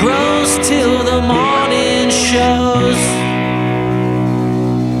 it grows till the morning shows.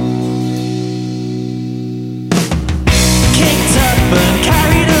 Kicked up and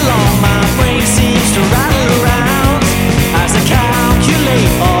carried along, my brain seems to rattle around as I calculate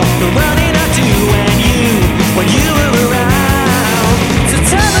all the running I do when you were around. It's a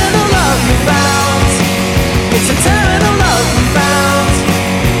terminal love we found. It's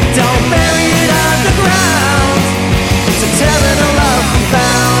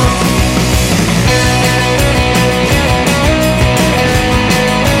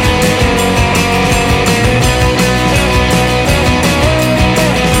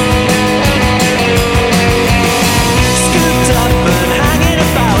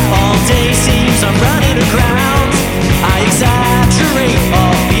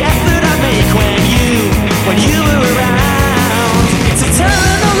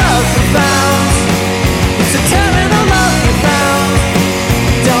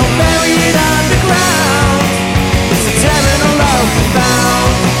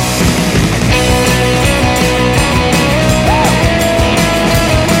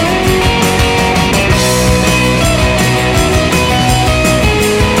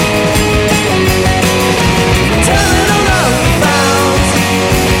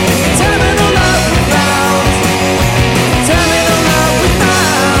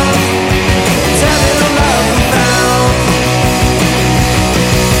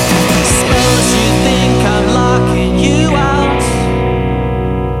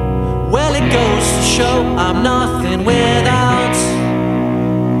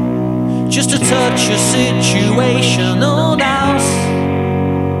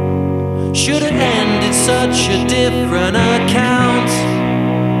should have ended such a different account.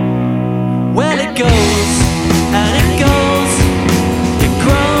 Well, it goes and it goes, it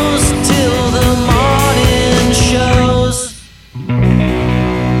grows till the morning shows.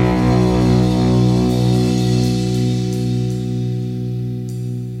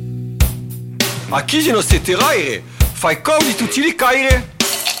 A chi non siete raire? Fai cavoli tutti li caire?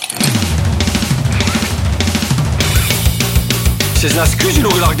 Se nascusi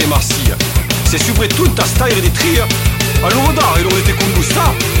non larghe marsia. Se supre tutta staire di tria. Allora dare loro te con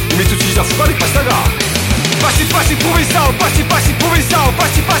gusta. Mi tutti gli affari pastaga. Passi passi provenzal, passi passi provenzal,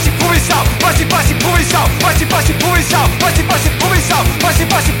 passi passi provenzal, passi passi provenzal, passi passi provenzal, passi passi provenzal, passi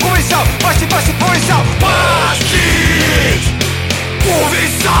passi provenzal, passi passi provenzal. Passi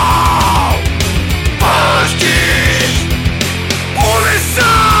provenzal. Passi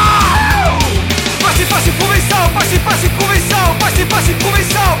provenzal. Passi passi provenzal, passi passi provenzal, passi passi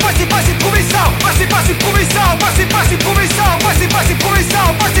provenzal, passi passi provenzal, passi passi provenzal, passi passi provenzal, passi passi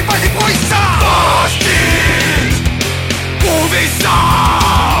provenzal, passi passi provenzal.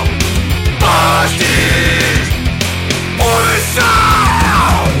 Provenzal. Passi provenzal.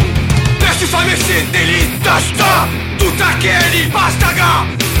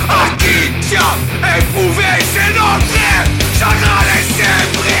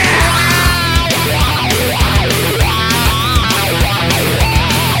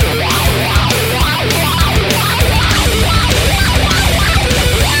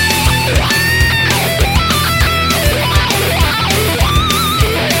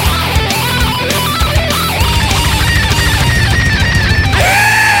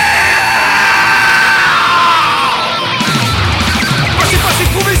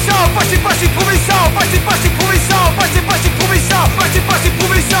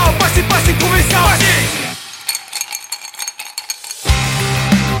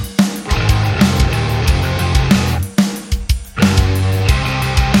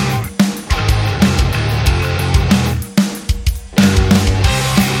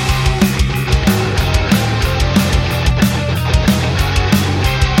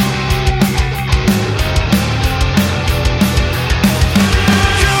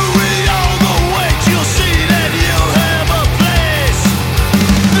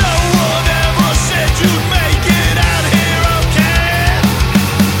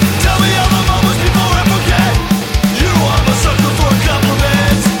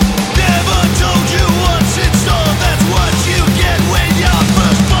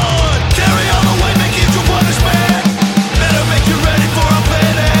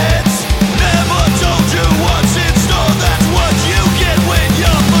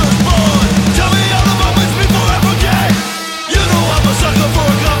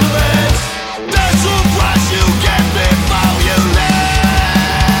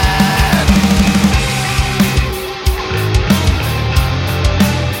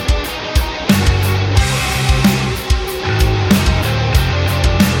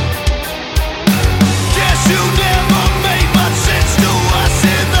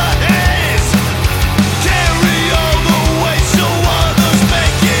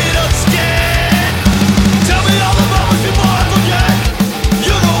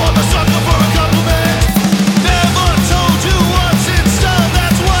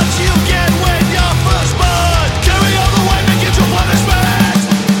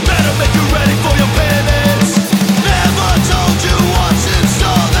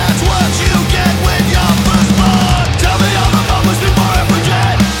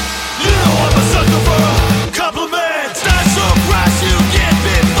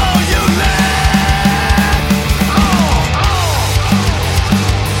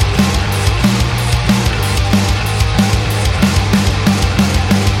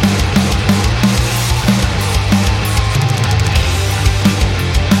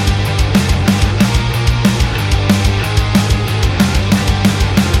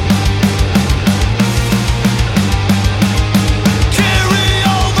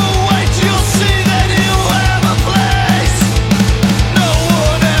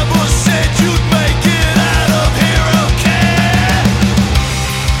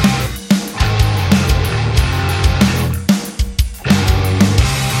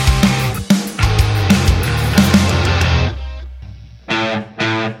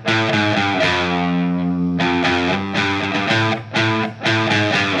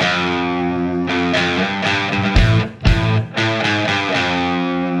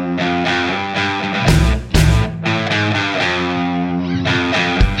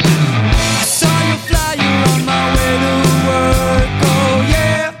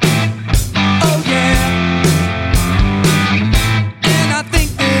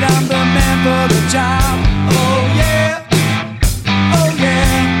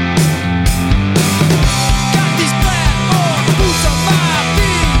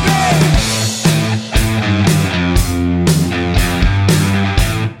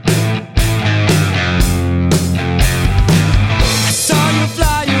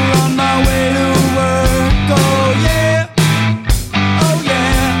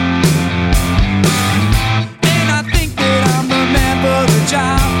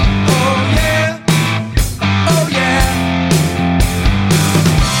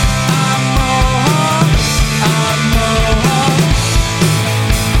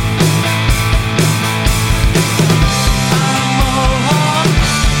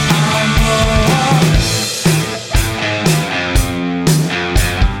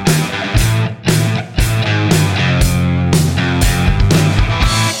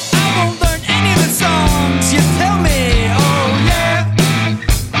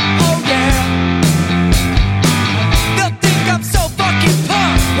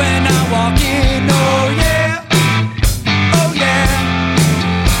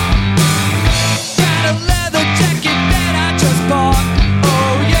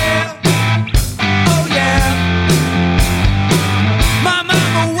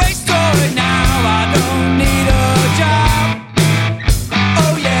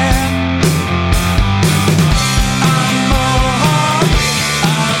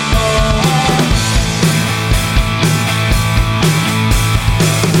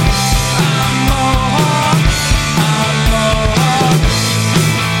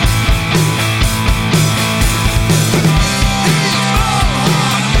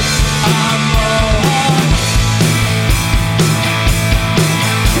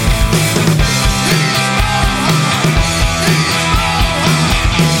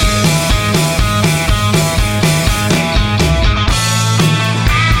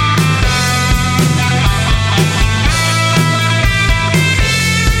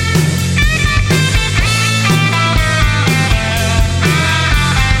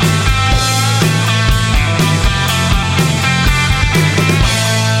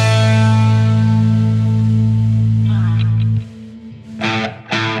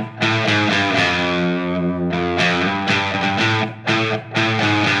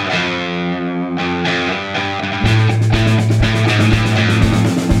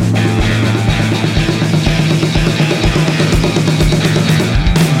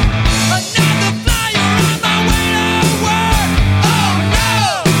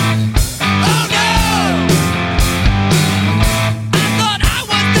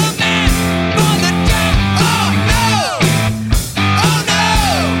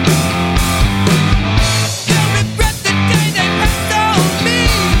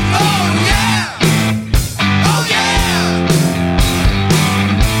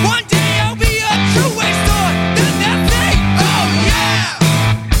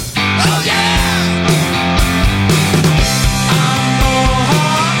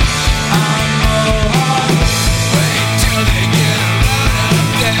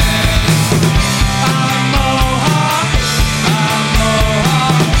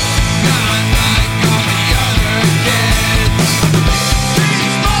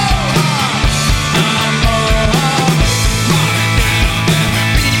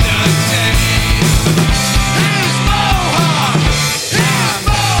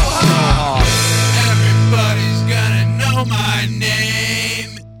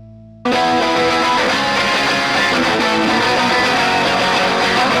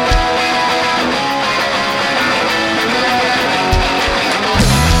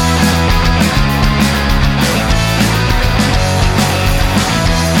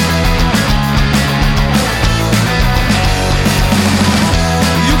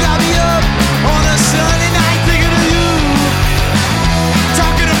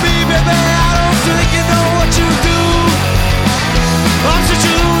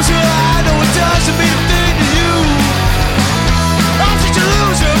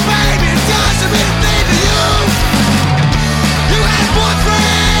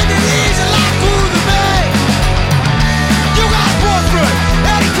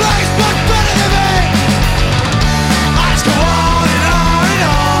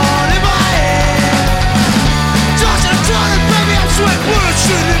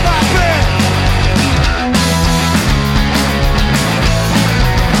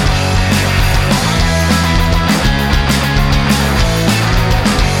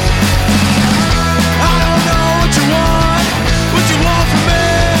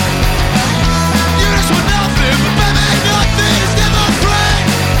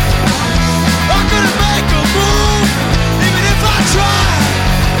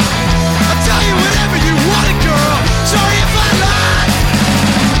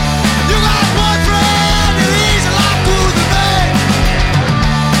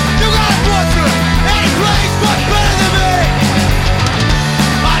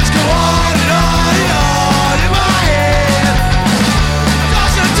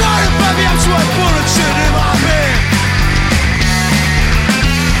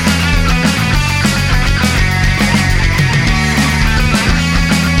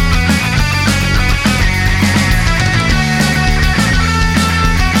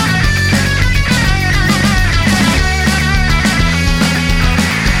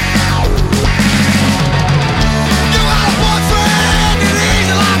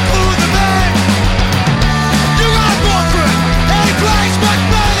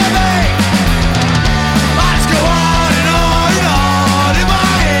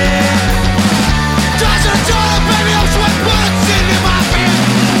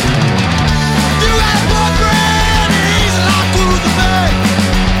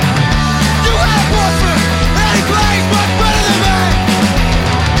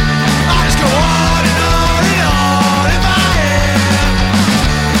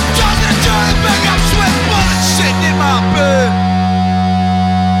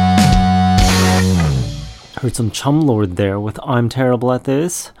 Heard some Chumlord there with I'm Terrible at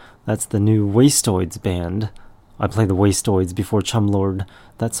This. That's the new Wastoids band. I played the Wastoids before Chumlord.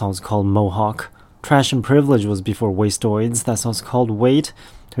 That song's called Mohawk. Trash and Privilege was before Wastoids. That song's called Wait.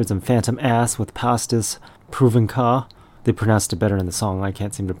 Heard some Phantom Ass with Pastis Provenca. They pronounced it better in the song. I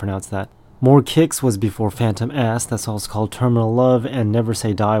can't seem to pronounce that. More Kicks was before Phantom Ass. That song's called Terminal Love. And Never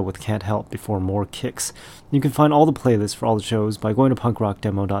Say Die with Can't Help before More Kicks. You can find all the playlists for all the shows by going to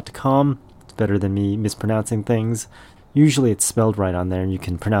punkrockdemo.com. It's better than me mispronouncing things. Usually it's spelled right on there and you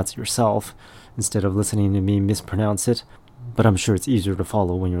can pronounce it yourself instead of listening to me mispronounce it. But I'm sure it's easier to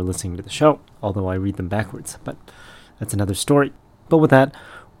follow when you're listening to the show, although I read them backwards. But that's another story. But with that,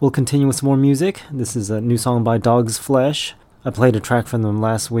 we'll continue with some more music. This is a new song by Dog's Flesh. I played a track from them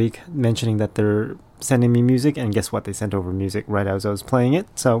last week mentioning that they're sending me music, and guess what? They sent over music right as I was playing it,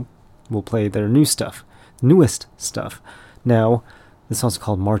 so we'll play their newest stuff. Now, this song's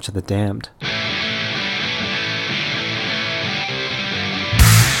called March of the Damned.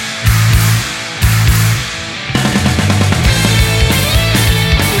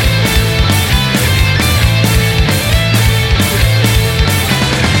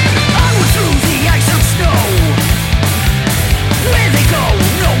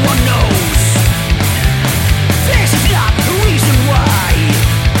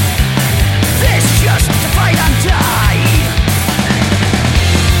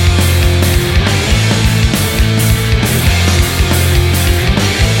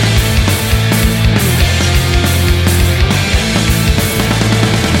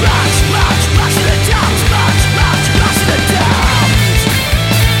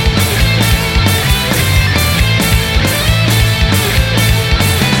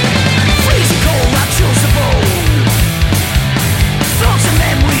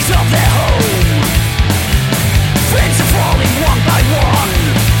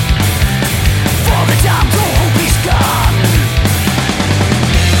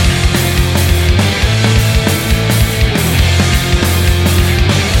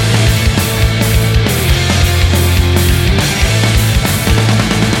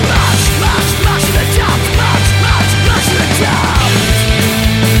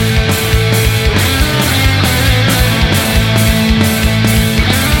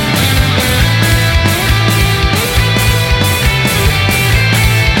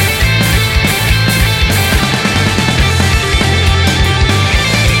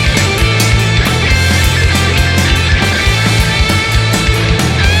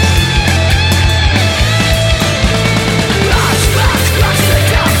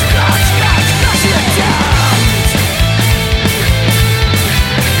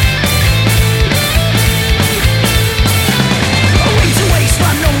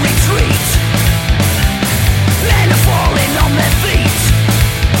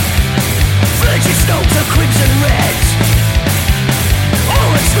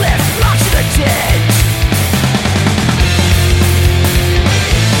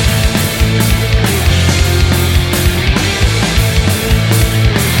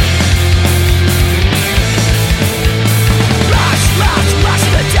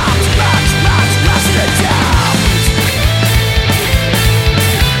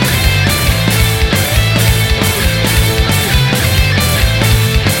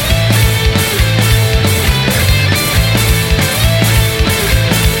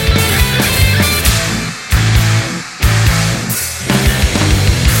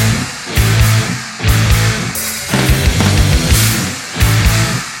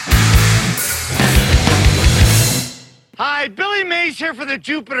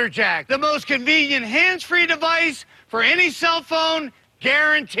 Jupiter Jack, the most convenient hands-free device for any cell phone,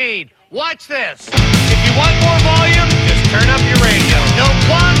 guaranteed. Watch this. If you want more volume, just turn up your radio. No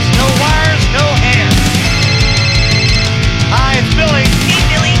plugs, no wires, no hands. Hi, it's Billy. Hey,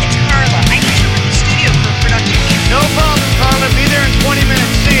 Billy, it's Carla. I need you in the studio for a production here. No problem, Carla. Be there in 20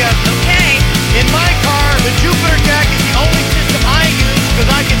 minutes. See ya. Okay. In my car, the Jupiter Jack is the only system I use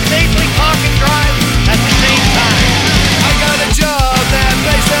because I can safely talk and drive at the same time. I got a job that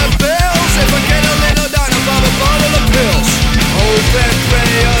pays the bills. If I get a little down, I'll buy a bottle of pills. Hope and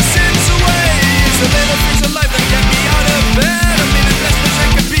pray your sins away. It's a little piece of life that get me out of bed. I'm in the best place I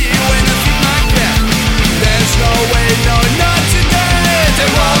could be when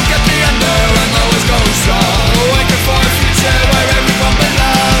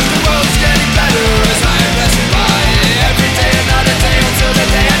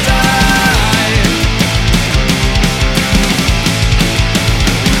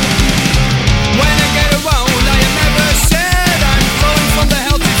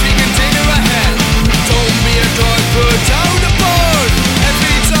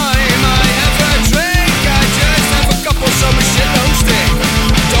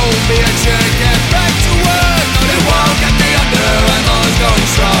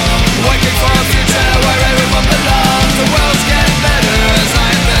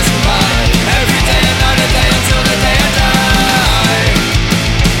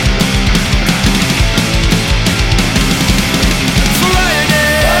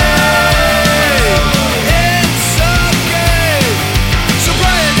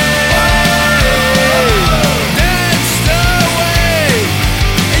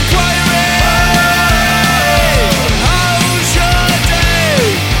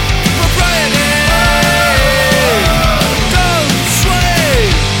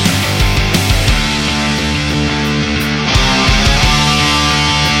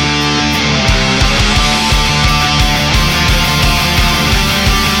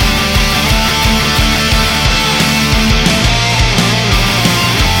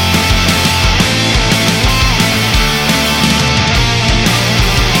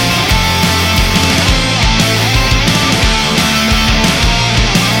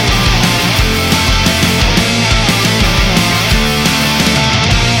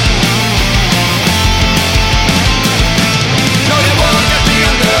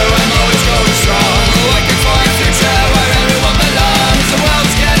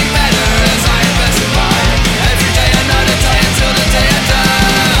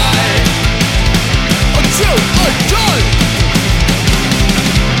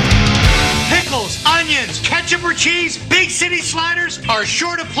are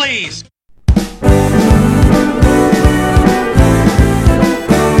sure to please.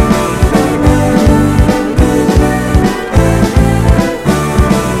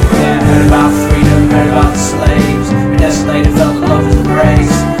 Heard about freedom, heard about the slaves. Been desolated, felt the love of the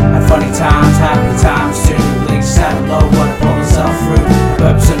grace. Had funny times, happy times too. Bleaks sat low, wanna pull myself through.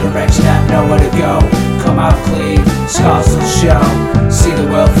 Purpose and direction, had nowhere to go. Come out clean, scars will show. See the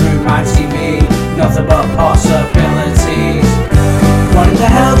world through my TV. Nothing but possibilities. What in the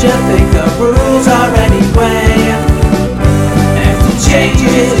hell do you think the rules are anyway? After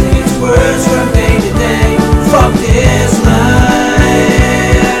changes, it gets worse from day to day. Fuck this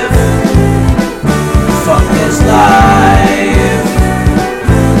life. Fuck this life.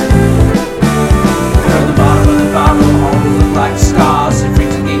 From the bottom of the bottle, homes look like scars. And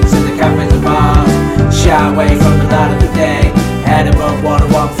freaks and geeks in the cafes and bars. Shy away from the light of the day. Head above water,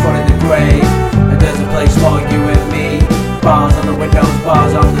 1 foot in the grave. And there's a place for you and me. Bars on the windows,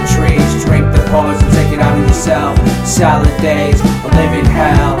 bars on the trees. Drink the poison, take it out of yourself. Salad days, a living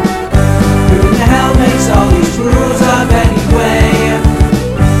hell. Who in the hell makes all these rules up anyway?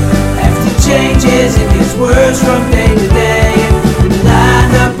 After changes, it gets worse from day to day. In the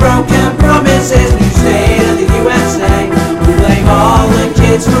land of broken promises, new state of the USA. We blame all the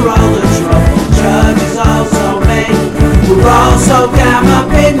kids for all the trouble judges also made. We're all so damn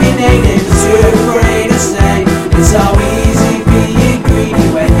opinionated, it's too great to say. It's so easy being greedy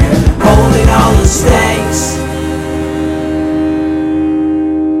when you're holding all the stakes.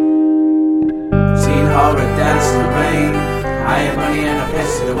 Seen horror dance in the rain. I have money and I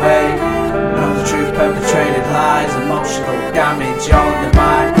piss it away. Know the truth, perpetrated lies, emotional damage all in the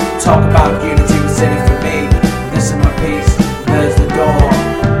mind. Talk about unity, what's in it for me? This is my piece, there's the door.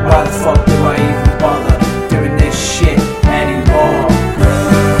 Why the fuck do I even bother doing this shit anymore?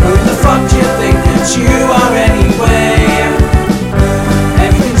 Who the fuck do you think that you are anyway?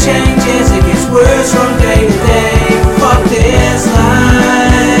 Everything changes, it gets worse from day to day. Fuck this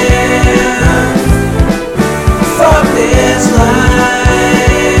life. Fuck this life.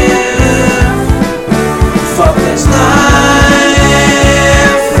 Fuck this life.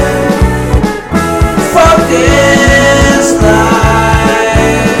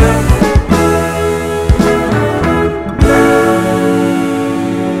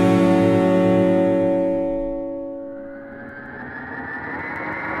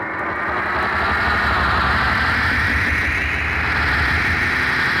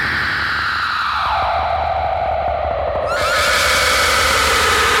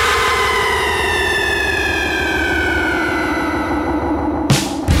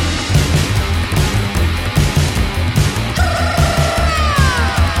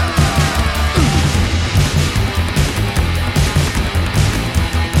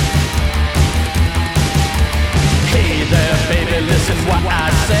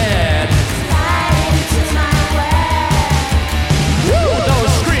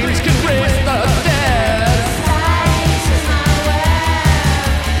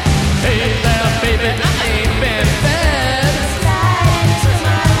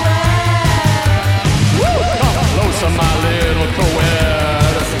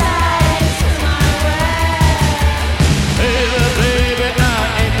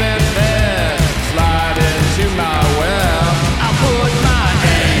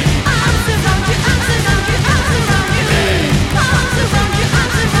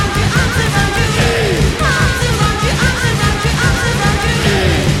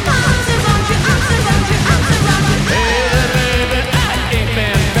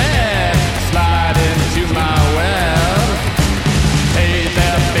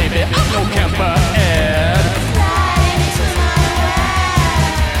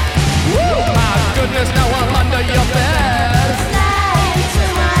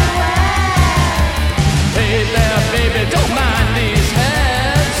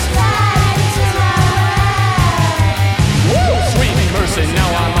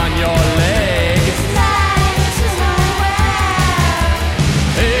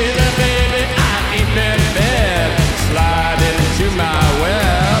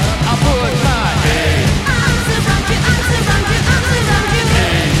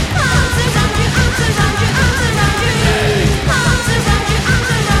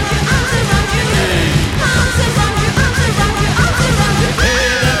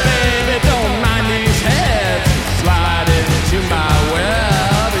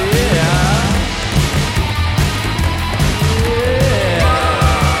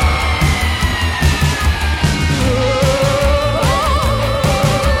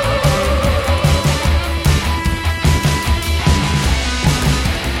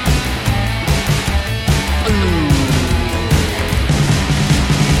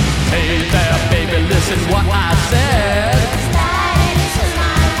 listen what I said.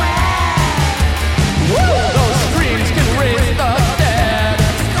 Woo! Those screams can raise the dead.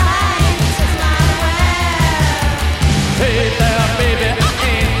 Hey there, baby, I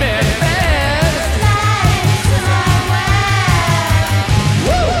ain't been bad.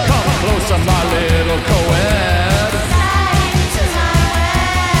 Woo! Come closer, my little co-ed.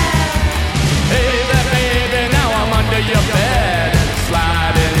 Hey there, baby, now I'm under your bed.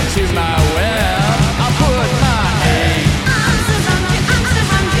 Slide into my web. I'll put my arms around you, arms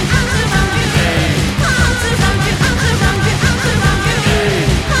around you, arms around you. Arms around you, arms around you, arms around you.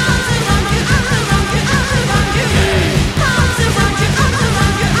 Arms around you, arms around you, arms around you. Arms around you, arms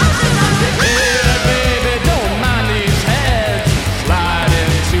around you, arms around you. Hey there, baby, don't mind these heads. Slide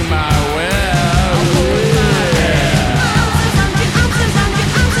into my web. I'll put my arms around you, arms around you,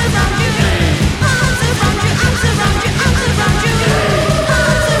 arms around you. Arms around you, arms around you, arms around you.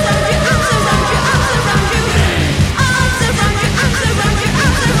 Arms around you, arms around you, arms around you. Arms around you, arms around you,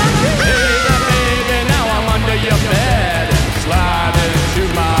 arms around you. Hey there, baby, now I'm under your bed. Slide into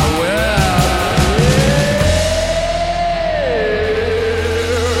my web.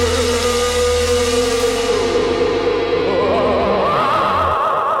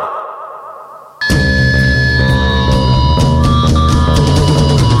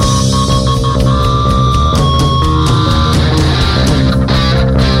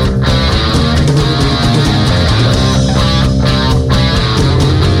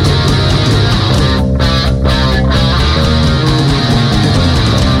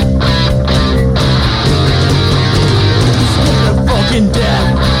 Fucking death,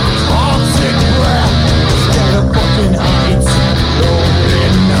 toxic breath, scared of fucking heights, lonely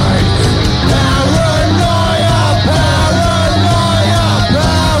nights. Paranoia, paranoia,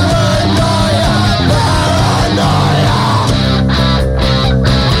 paranoia, paranoia.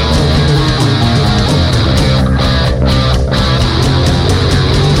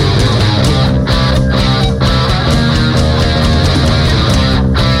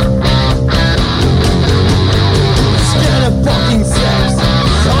 Scared of fucking sex,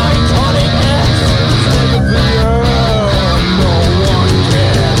 psychotic X, scared of video, no one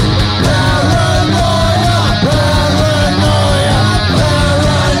cares. Paranoia, paranoia,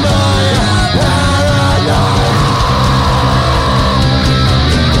 paranoia, paranoia.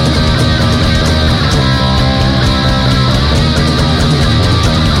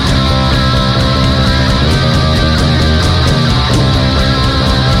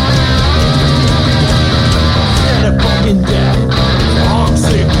 Scared of fucking death,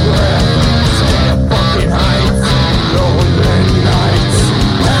 toxic breath, scared of fucking heights, lonely nights.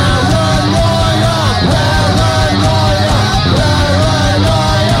 Paranoia, paranoia,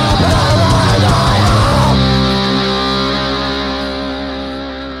 paranoia, paranoia.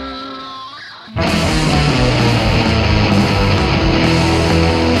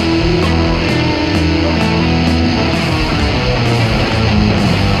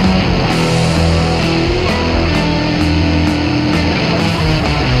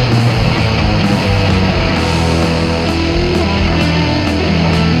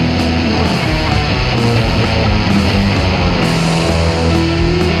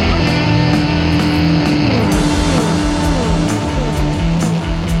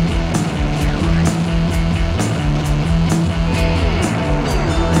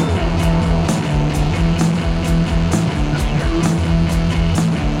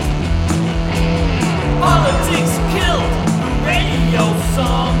 Politics killed the radio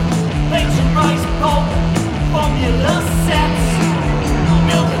song. Plagiarize pulp, formula sets.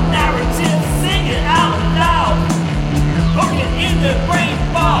 Build a narrative, sing it out loud. Hook it in the brain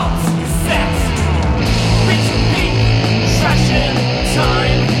box, sets. Reach the peak, trash in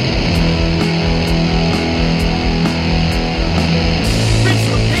time. Reach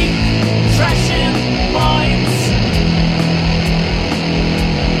the peak, trash in minds.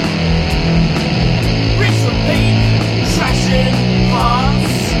 Reach the peak, trash in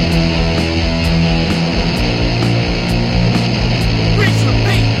hearts. Reach the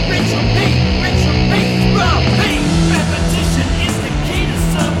peak, reach the peak, reach the peak, repeat. Repetition is the key to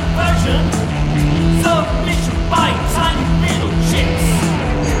subversion. Submission by tiny little chicks.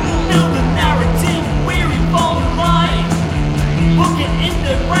 Build a narrative, weary falling line. Book it in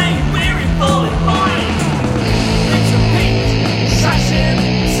the brain, weary falling line. Reach the peak, trash in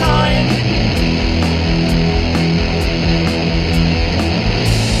time.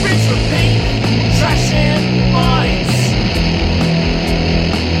 Reach the peak, trash in minds.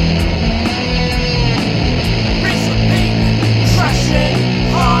 Reach the peak, trash in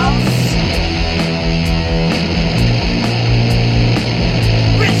hearts.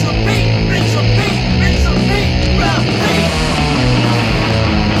 Reach the peak, reach the peak, reach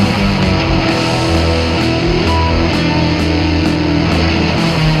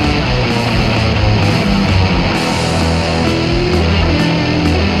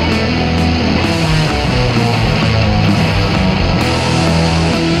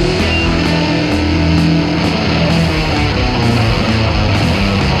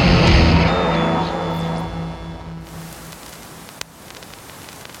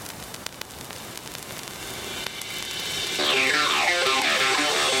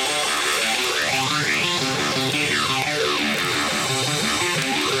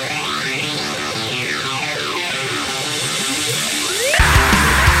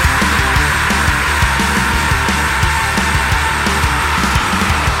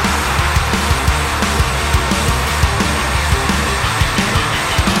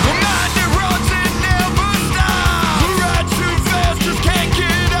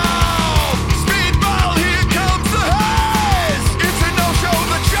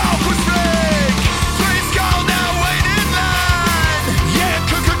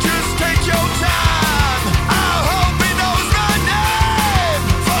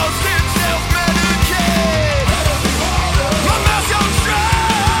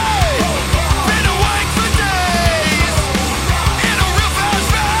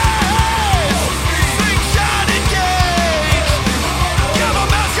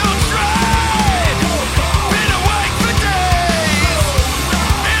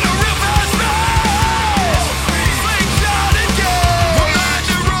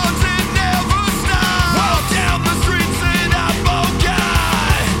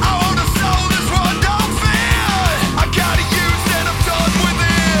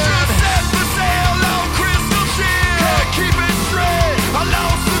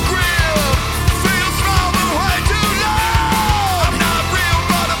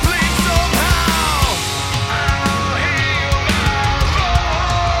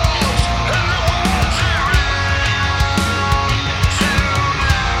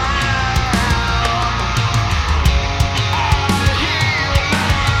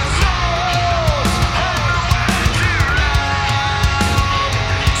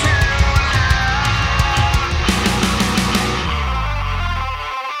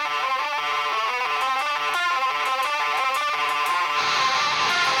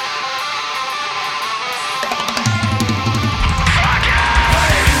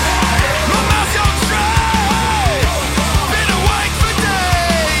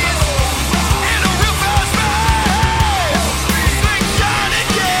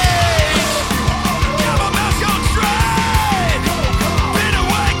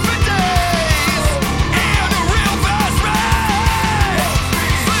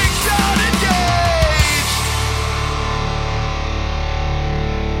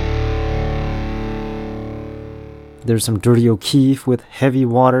There's some Dirty O'Keefe with Heavy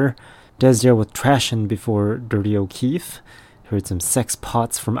Water, Desdare with Trashin' before Dirty O'Keefe. Heard some Sex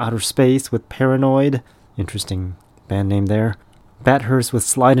Pots from Outer Space with Paranoid. Interesting band name there. Bathurst with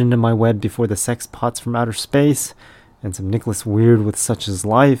Slide Into My Web before the Sex Pots from Outer Space. And some Nicholas Weird with Such Is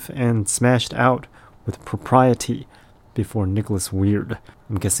Life. And Smashed Out with Propriety before Nicholas Weird.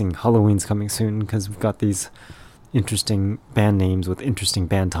 I'm guessing Halloween's coming soon because we've got these interesting band names with interesting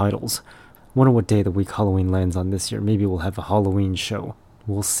band titles. Wonder what day of the week Halloween lands on this year. Maybe we'll have a Halloween show.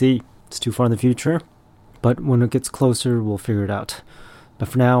 We'll see. It's too far in the future. But when it gets closer, we'll figure it out. But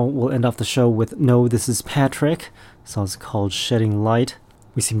for now, we'll end off the show with No, This Is Patrick. The song's called Shedding Light.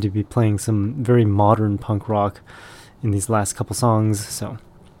 We seem to be playing some very modern punk rock in these last couple songs, so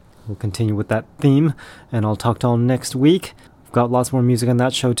we'll continue with that theme, and I'll talk to y'all next week. We've got lots more music on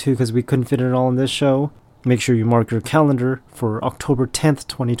that show too, because we couldn't fit it all in this show. Make sure you mark your calendar for October 10th,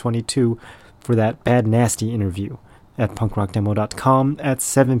 2022 for that Bad Nasty interview at punkrockdemo.com at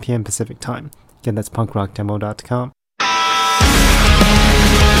 7 p.m. Pacific time. Again, that's punkrockdemo.com.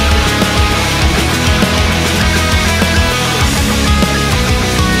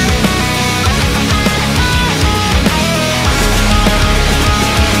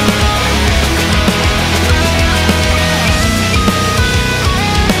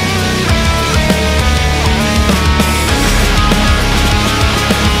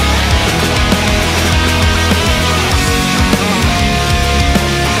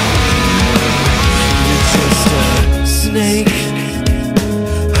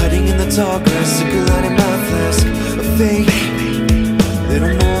 Dark, I stick a light in my flask. A fake, little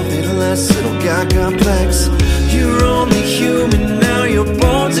more, little less, little got complex. You're only human now, your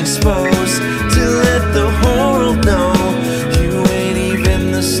bones exposed to let the whole world know you ain't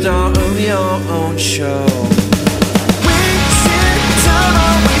even the star of your own show. Wasted time,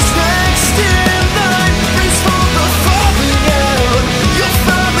 always next in line. Race for the falling out. You're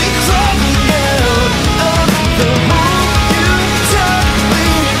finally crawling out of the hole you dug me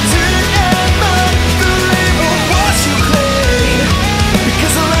to.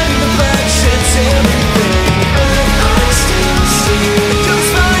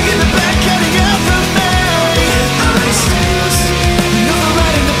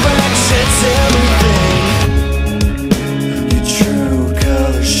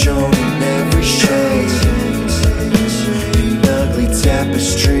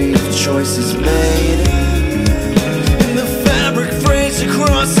 Tapestry of choices made, and the fabric frays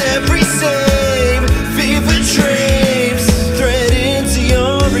across every seam. Fever dreams thread into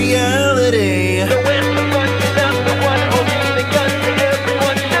your reality. Nowhere to run, you're not the one holding the gun to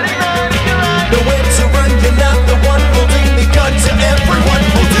everyone. Nowhere to run, you're not the one holding the gun to everyone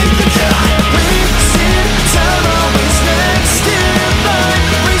holding the gun. Wasted time, always next in line.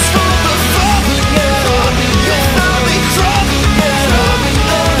 Race for the falling out. You're finally crawling out.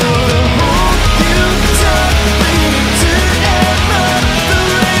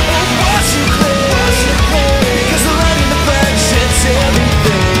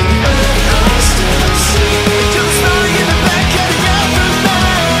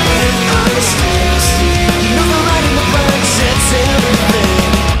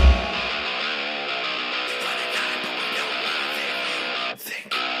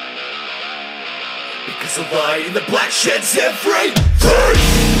 Because the light in the black sheds everything.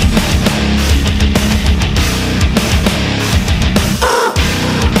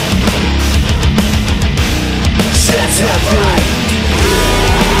 Sheds everything.